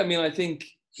 Yeah, I mean, I think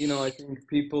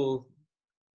people,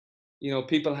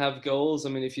 people have goals. I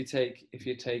mean, if you take,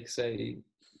 say,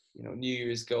 New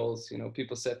Year's goals,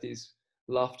 people set these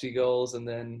lofty goals, and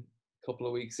then a couple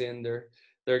of weeks in,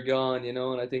 they're gone,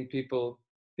 and I think people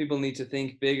need to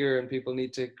think bigger, and people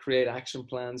need to create action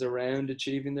plans around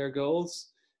achieving their goals.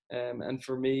 And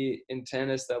for me in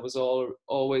tennis, that was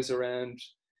always around,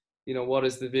 what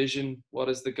is the vision? What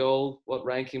is the goal? What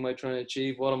ranking am I trying to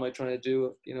achieve? What am I trying to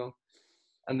do?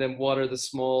 And then what are the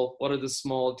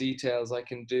small details I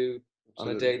can do on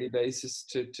a daily basis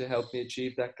to help me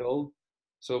achieve that goal?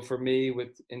 So for me,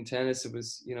 in tennis, it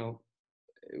was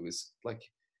like,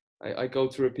 I go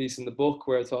through a piece in the book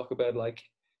where I talk about like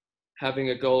having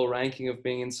a goal ranking of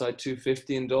being inside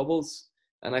 250 in doubles,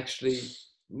 and actually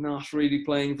not really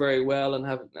playing very well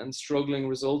and struggling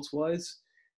results wise,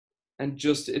 and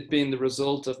just it being the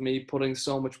result of me putting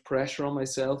so much pressure on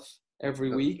myself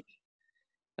every week.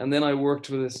 And then I worked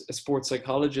with a sports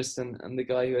psychologist, and the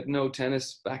guy who had no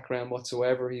tennis background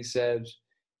whatsoever,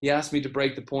 he asked me to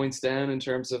break the points down in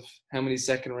terms of how many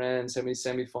second rounds, how many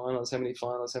semi-finals, how many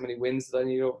finals, how many wins that I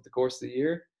need over the course of the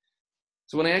year.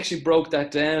 So when I actually broke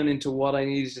that down into what I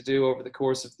needed to do over the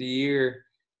course of the year,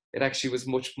 it actually was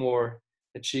much more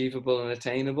achievable and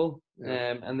attainable.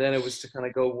 Yeah. And then it was to kind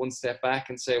of go one step back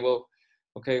and say, well,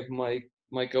 okay,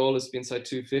 my goal is to be inside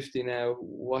 250 now.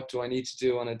 What do I need to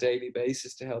do on a daily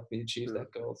basis to help me achieve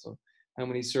that goal? So how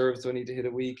many serves do I need to hit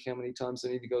a week? How many times do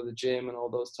I need to go to the gym, and all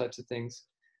those types of things?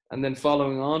 And then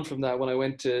following on from that, when I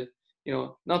went to,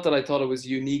 not that I thought it was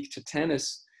unique to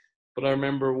tennis, but I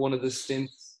remember one of the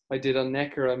stints I did on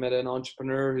Necker, I met an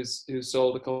entrepreneur who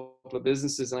sold a couple of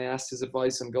businesses, and I asked his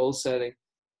advice on goal setting.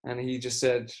 And he just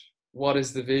said, what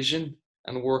is the vision?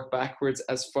 And work backwards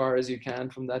as far as you can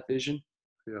from that vision.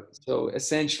 Yeah. So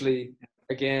essentially,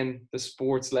 again, the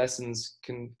sports lessons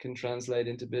can translate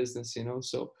into business,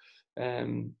 So,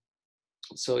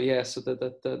 so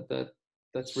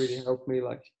that's really helped me.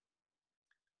 Like,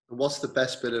 what's the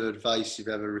best bit of advice you've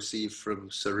ever received from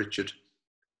Sir Richard?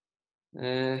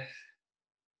 What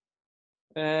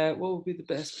would be the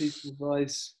best piece of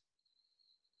advice?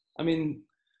 I mean,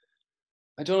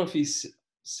 I don't know if he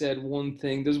said one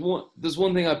thing. There's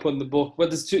one thing I put in the book, but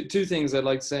there's two things I'd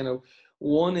like to say now.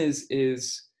 One is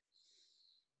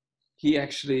he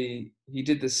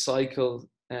did this cycle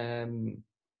on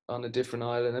a different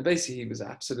island, and basically he was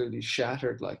absolutely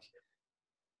shattered, like,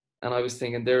 and I was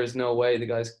thinking, there is no way the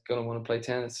guy's gonna want to play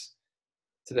tennis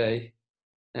today.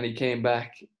 And he came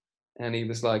back and he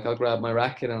was like, I'll grab my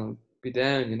racket and I'll be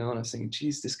down, and I was thinking,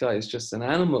 geez, this guy is just an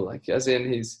animal, like, as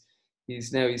in he's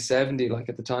 70, like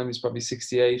at the time he's probably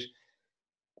 68.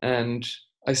 And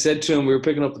I said to him, we were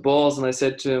picking up the balls, and I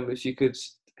said to him, if you could,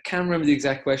 I can't remember the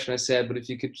exact question I said, but if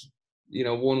you could,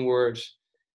 one word,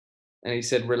 and he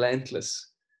said relentless,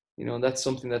 and that's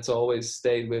something that's always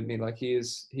stayed with me. Like,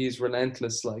 he's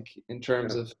relentless, like, in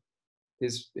terms of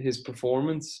his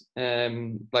performance.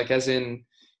 Like, as in,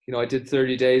 I did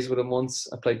 30 days with him once.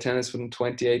 I played tennis with him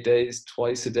 28 days,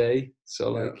 twice a day.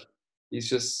 So like, he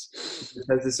has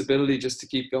this ability just to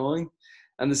keep going.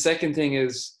 And the second thing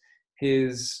is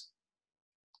his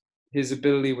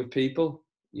ability with people,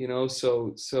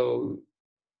 so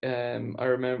I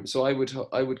remember, so I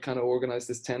would kind of organize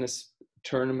this tennis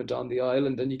tournament on the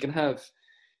island, and you can have,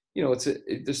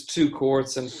 there's two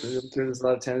courts, and there's a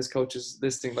lot of tennis coaches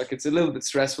listening, like, it's a little bit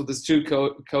stressful. There's two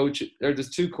there's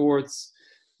two courts,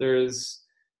 there's,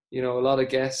 a lot of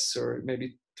guests, or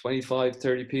maybe 25,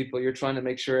 30 people. You're trying to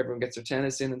make sure everyone gets their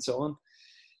tennis in and so on.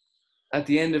 At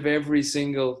the end of every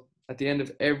single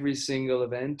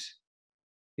event,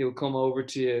 he'll come over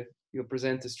to you, he'll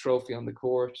present his trophy on the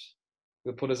court,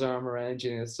 he'll put his arm around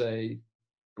you, and he'll say,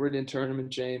 brilliant tournament,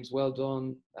 James, well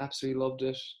done, absolutely loved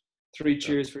it, 3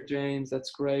 cheers for James,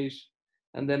 that's great.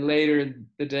 And then later in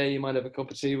the day, you might have a cup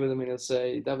of tea with him, and he'll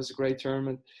say, that was a great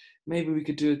tournament, maybe we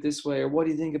could do it this way, or what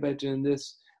do you think about doing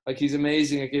this? Like, he's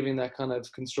amazing at giving that kind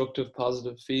of constructive,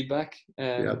 positive feedback.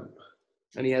 And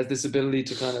he has this ability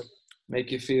to kind of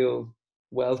make you feel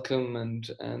welcome. And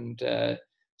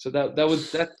so that's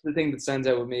the thing that stands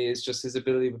out with me, is just his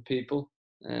ability with people.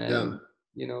 And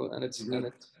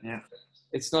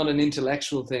it's not an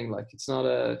intellectual thing. Like, it's not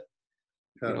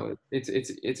it's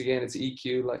again, it's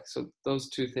EQ. Like, so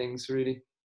those two things really.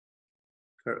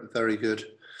 Very good.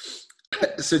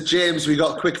 So James, we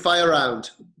got a quick fire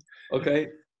round. Okay.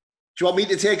 Do you want me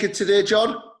to take it today,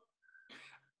 John?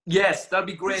 Yes, that'd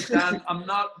be great, Dan. I'm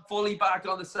not fully back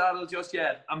on the saddle just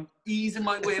yet. I'm easing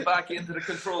my way back into the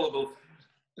controllable.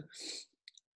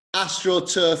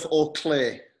 AstroTurf or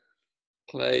clay?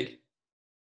 Clay.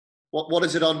 What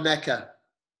is it on Necker?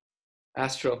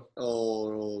 Astro.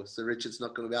 Oh, Sir Richard's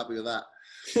not going to be happy with that.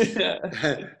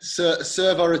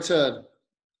 Serve or return?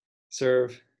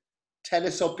 Serve.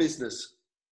 Tennis or business?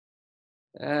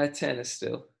 Tennis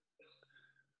still.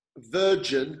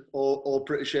 Virgin or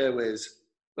British Airways?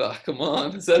 Oh, come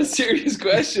on. Is that a serious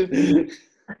question?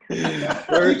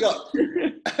 Where you got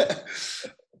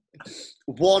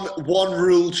one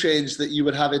rule change that you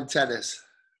would have in tennis?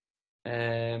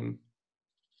 No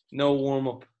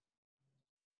warm-up.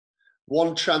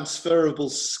 One transferable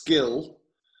skill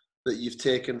that you've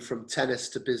taken from tennis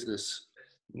to business?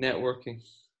 Networking.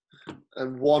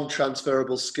 And one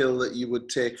transferable skill that you would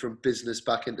take from business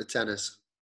back into tennis?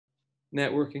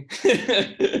 Networking.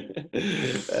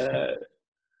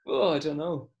 I don't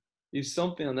know. You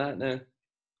stumped me on that now.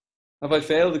 Have I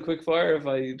failed the quick fire if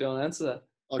I don't answer that?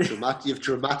 Oh, you've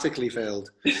dramatically failed.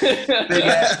 Big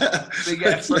effort.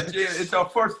 It's our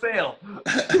first fail.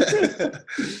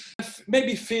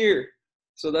 Maybe fear.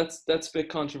 So that's a bit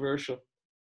controversial.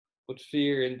 But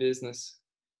fear in business.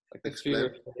 Like the fear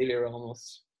of failure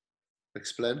almost.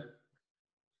 Explain.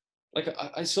 Like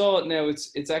I saw it now.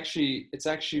 It's actually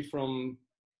from.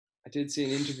 I did see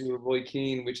an interview with Roy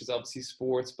Keane, which is obviously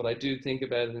sports, but I do think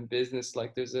about it in business.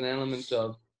 Like there's an element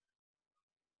of.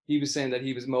 He was saying that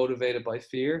he was motivated by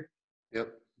fear.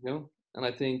 Yep. You know, and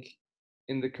I think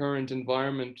in the current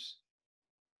environment,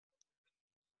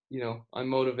 you know, I'm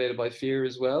motivated by fear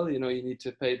as well. You know, you need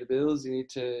to pay the bills. I need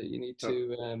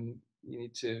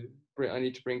to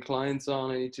bring clients on.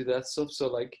 I need to do that stuff. So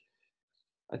like.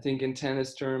 I think in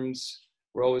tennis terms,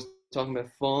 we're always talking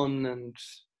about fun and,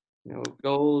 you know,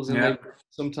 goals and maybe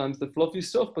sometimes the fluffy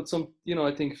stuff. But I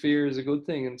think fear is a good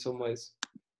thing in some ways.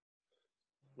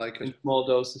 Like it. In small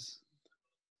doses.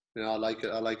 Yeah, I like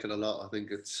it. I like it a lot. I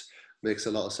think it makes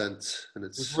a lot of sense, and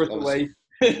it's worth the wait.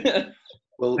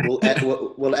 We'll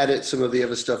edit some of the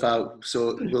other stuff out,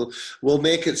 so we'll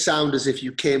make it sound as if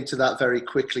you came to that very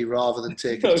quickly rather than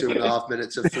taking 2.5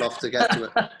 minutes of fluff to get to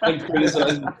it. And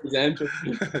criticising the presenter.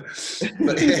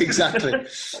 But yeah, exactly.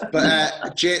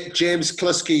 But James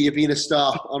Kluski, you've been a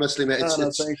star, honestly, mate.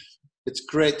 It's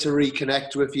great to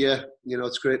reconnect with you. You know,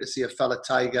 it's great to see a fella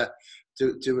Tiger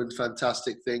doing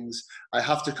fantastic things. I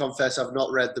have to confess, I've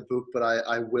not read the book, but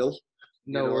I will.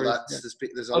 No worries.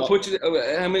 I'll put you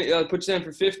down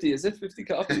for 50. Is it 50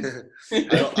 copies?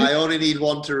 I only need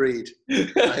one to read.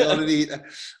 I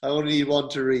only need one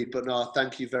to read. But no,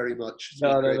 thank you very much. It's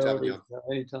been great having you on.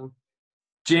 Anytime.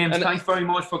 James, thanks very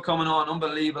much for coming on.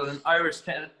 Unbelievable, an Irish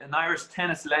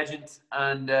tennis legend,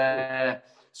 and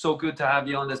so good to have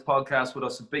you on this podcast with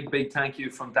us. A big thank you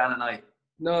from Dan and I.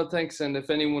 No, thanks. And if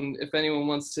anyone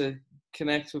wants to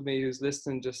connect with me who's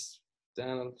listening, just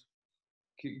Dan.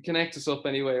 Connect us up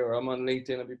anyway, or I'm on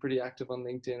LinkedIn. I'll be pretty active on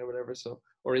LinkedIn or whatever,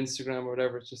 or Instagram or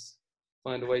whatever. Just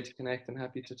find a way to connect and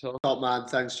happy to talk. Top man,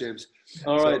 thanks, James.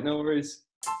 All right, no worries.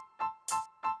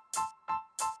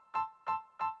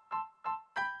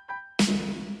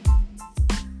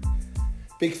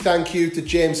 Big thank you to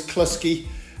James Kluski.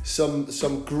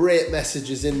 Some great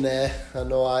messages in there. I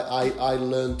know I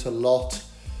learned a lot.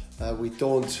 We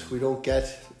don't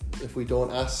get if we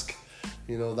don't ask.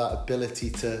 You know, that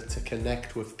ability to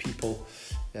connect with people.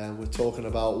 We're talking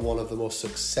about one of the most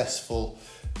successful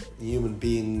human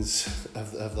beings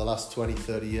of the last 20,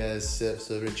 30 years,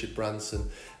 Sir Richard Branson.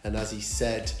 And as he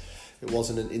said, it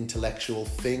wasn't an intellectual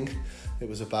thing. It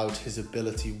was about his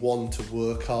ability, one, to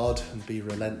work hard and be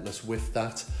relentless with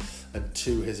that, and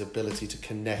two, his ability to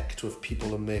connect with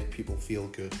people and make people feel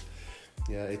good.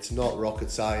 Yeah, it's not rocket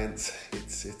science.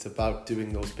 It's about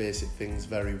doing those basic things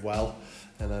very well.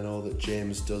 And I know that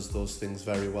James does those things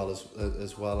very well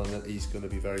as well, and that he's going to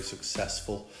be very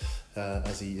successful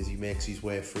as he makes his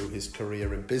way through his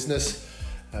career in business.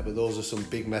 But those are some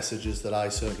big messages that I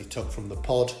certainly took from the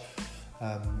pod.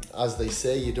 As they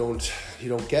say, you don't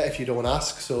get if you don't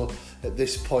ask. So at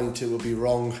this point, it would be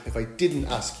wrong if I didn't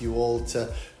ask you all to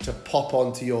pop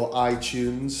onto your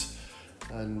iTunes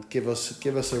and give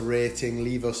us a rating,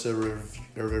 leave us a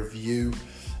review.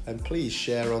 And please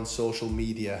share on social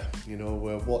media. You know,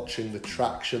 we're watching the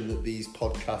traction that these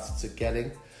podcasts are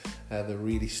getting. They're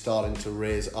really starting to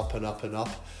raise up and up and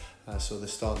up. So they're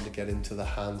starting to get into the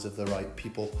hands of the right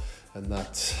people. And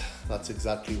that's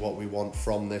exactly what we want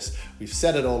from this. We've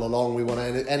said it all along. We want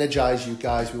to energize you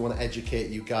guys. We want to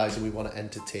educate you guys. And we want to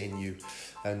entertain you.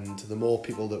 And the more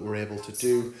people that we're able to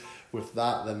do, with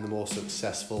that, then the more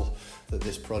successful that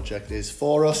this project is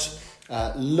for us.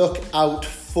 Look out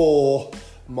for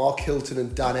Mark Hilton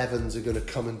and Dan Evans are going to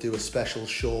come and do a special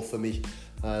show for me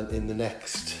in the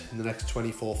next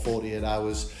 24, 48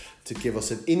 hours to give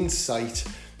us an insight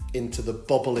into the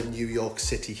bubble in New York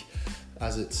City.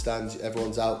 As it stands,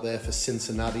 everyone's out there for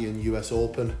Cincinnati and US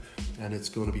Open, and it's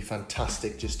going to be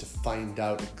fantastic just to find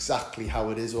out exactly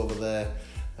how it is over there,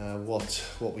 what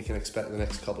we can expect in the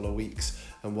next couple of weeks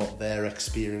and what they're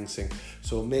experiencing.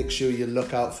 So make sure you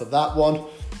look out for that one.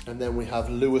 And then we have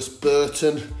Lewis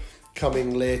Burton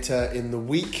coming later in the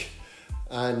week,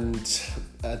 and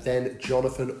then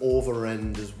Jonathan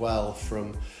Overend as well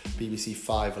from BBC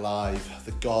 5 Live,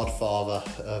 the godfather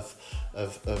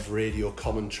of radio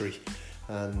commentary.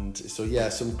 And so yeah,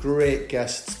 some great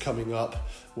guests coming up.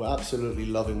 We're absolutely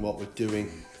loving what we're doing.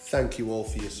 Thank you all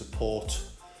for your support.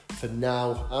 For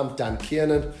now, I'm Dan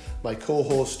Kiernan, my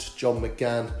co-host John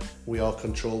McGann. We are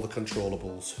Control the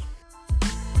Controllables.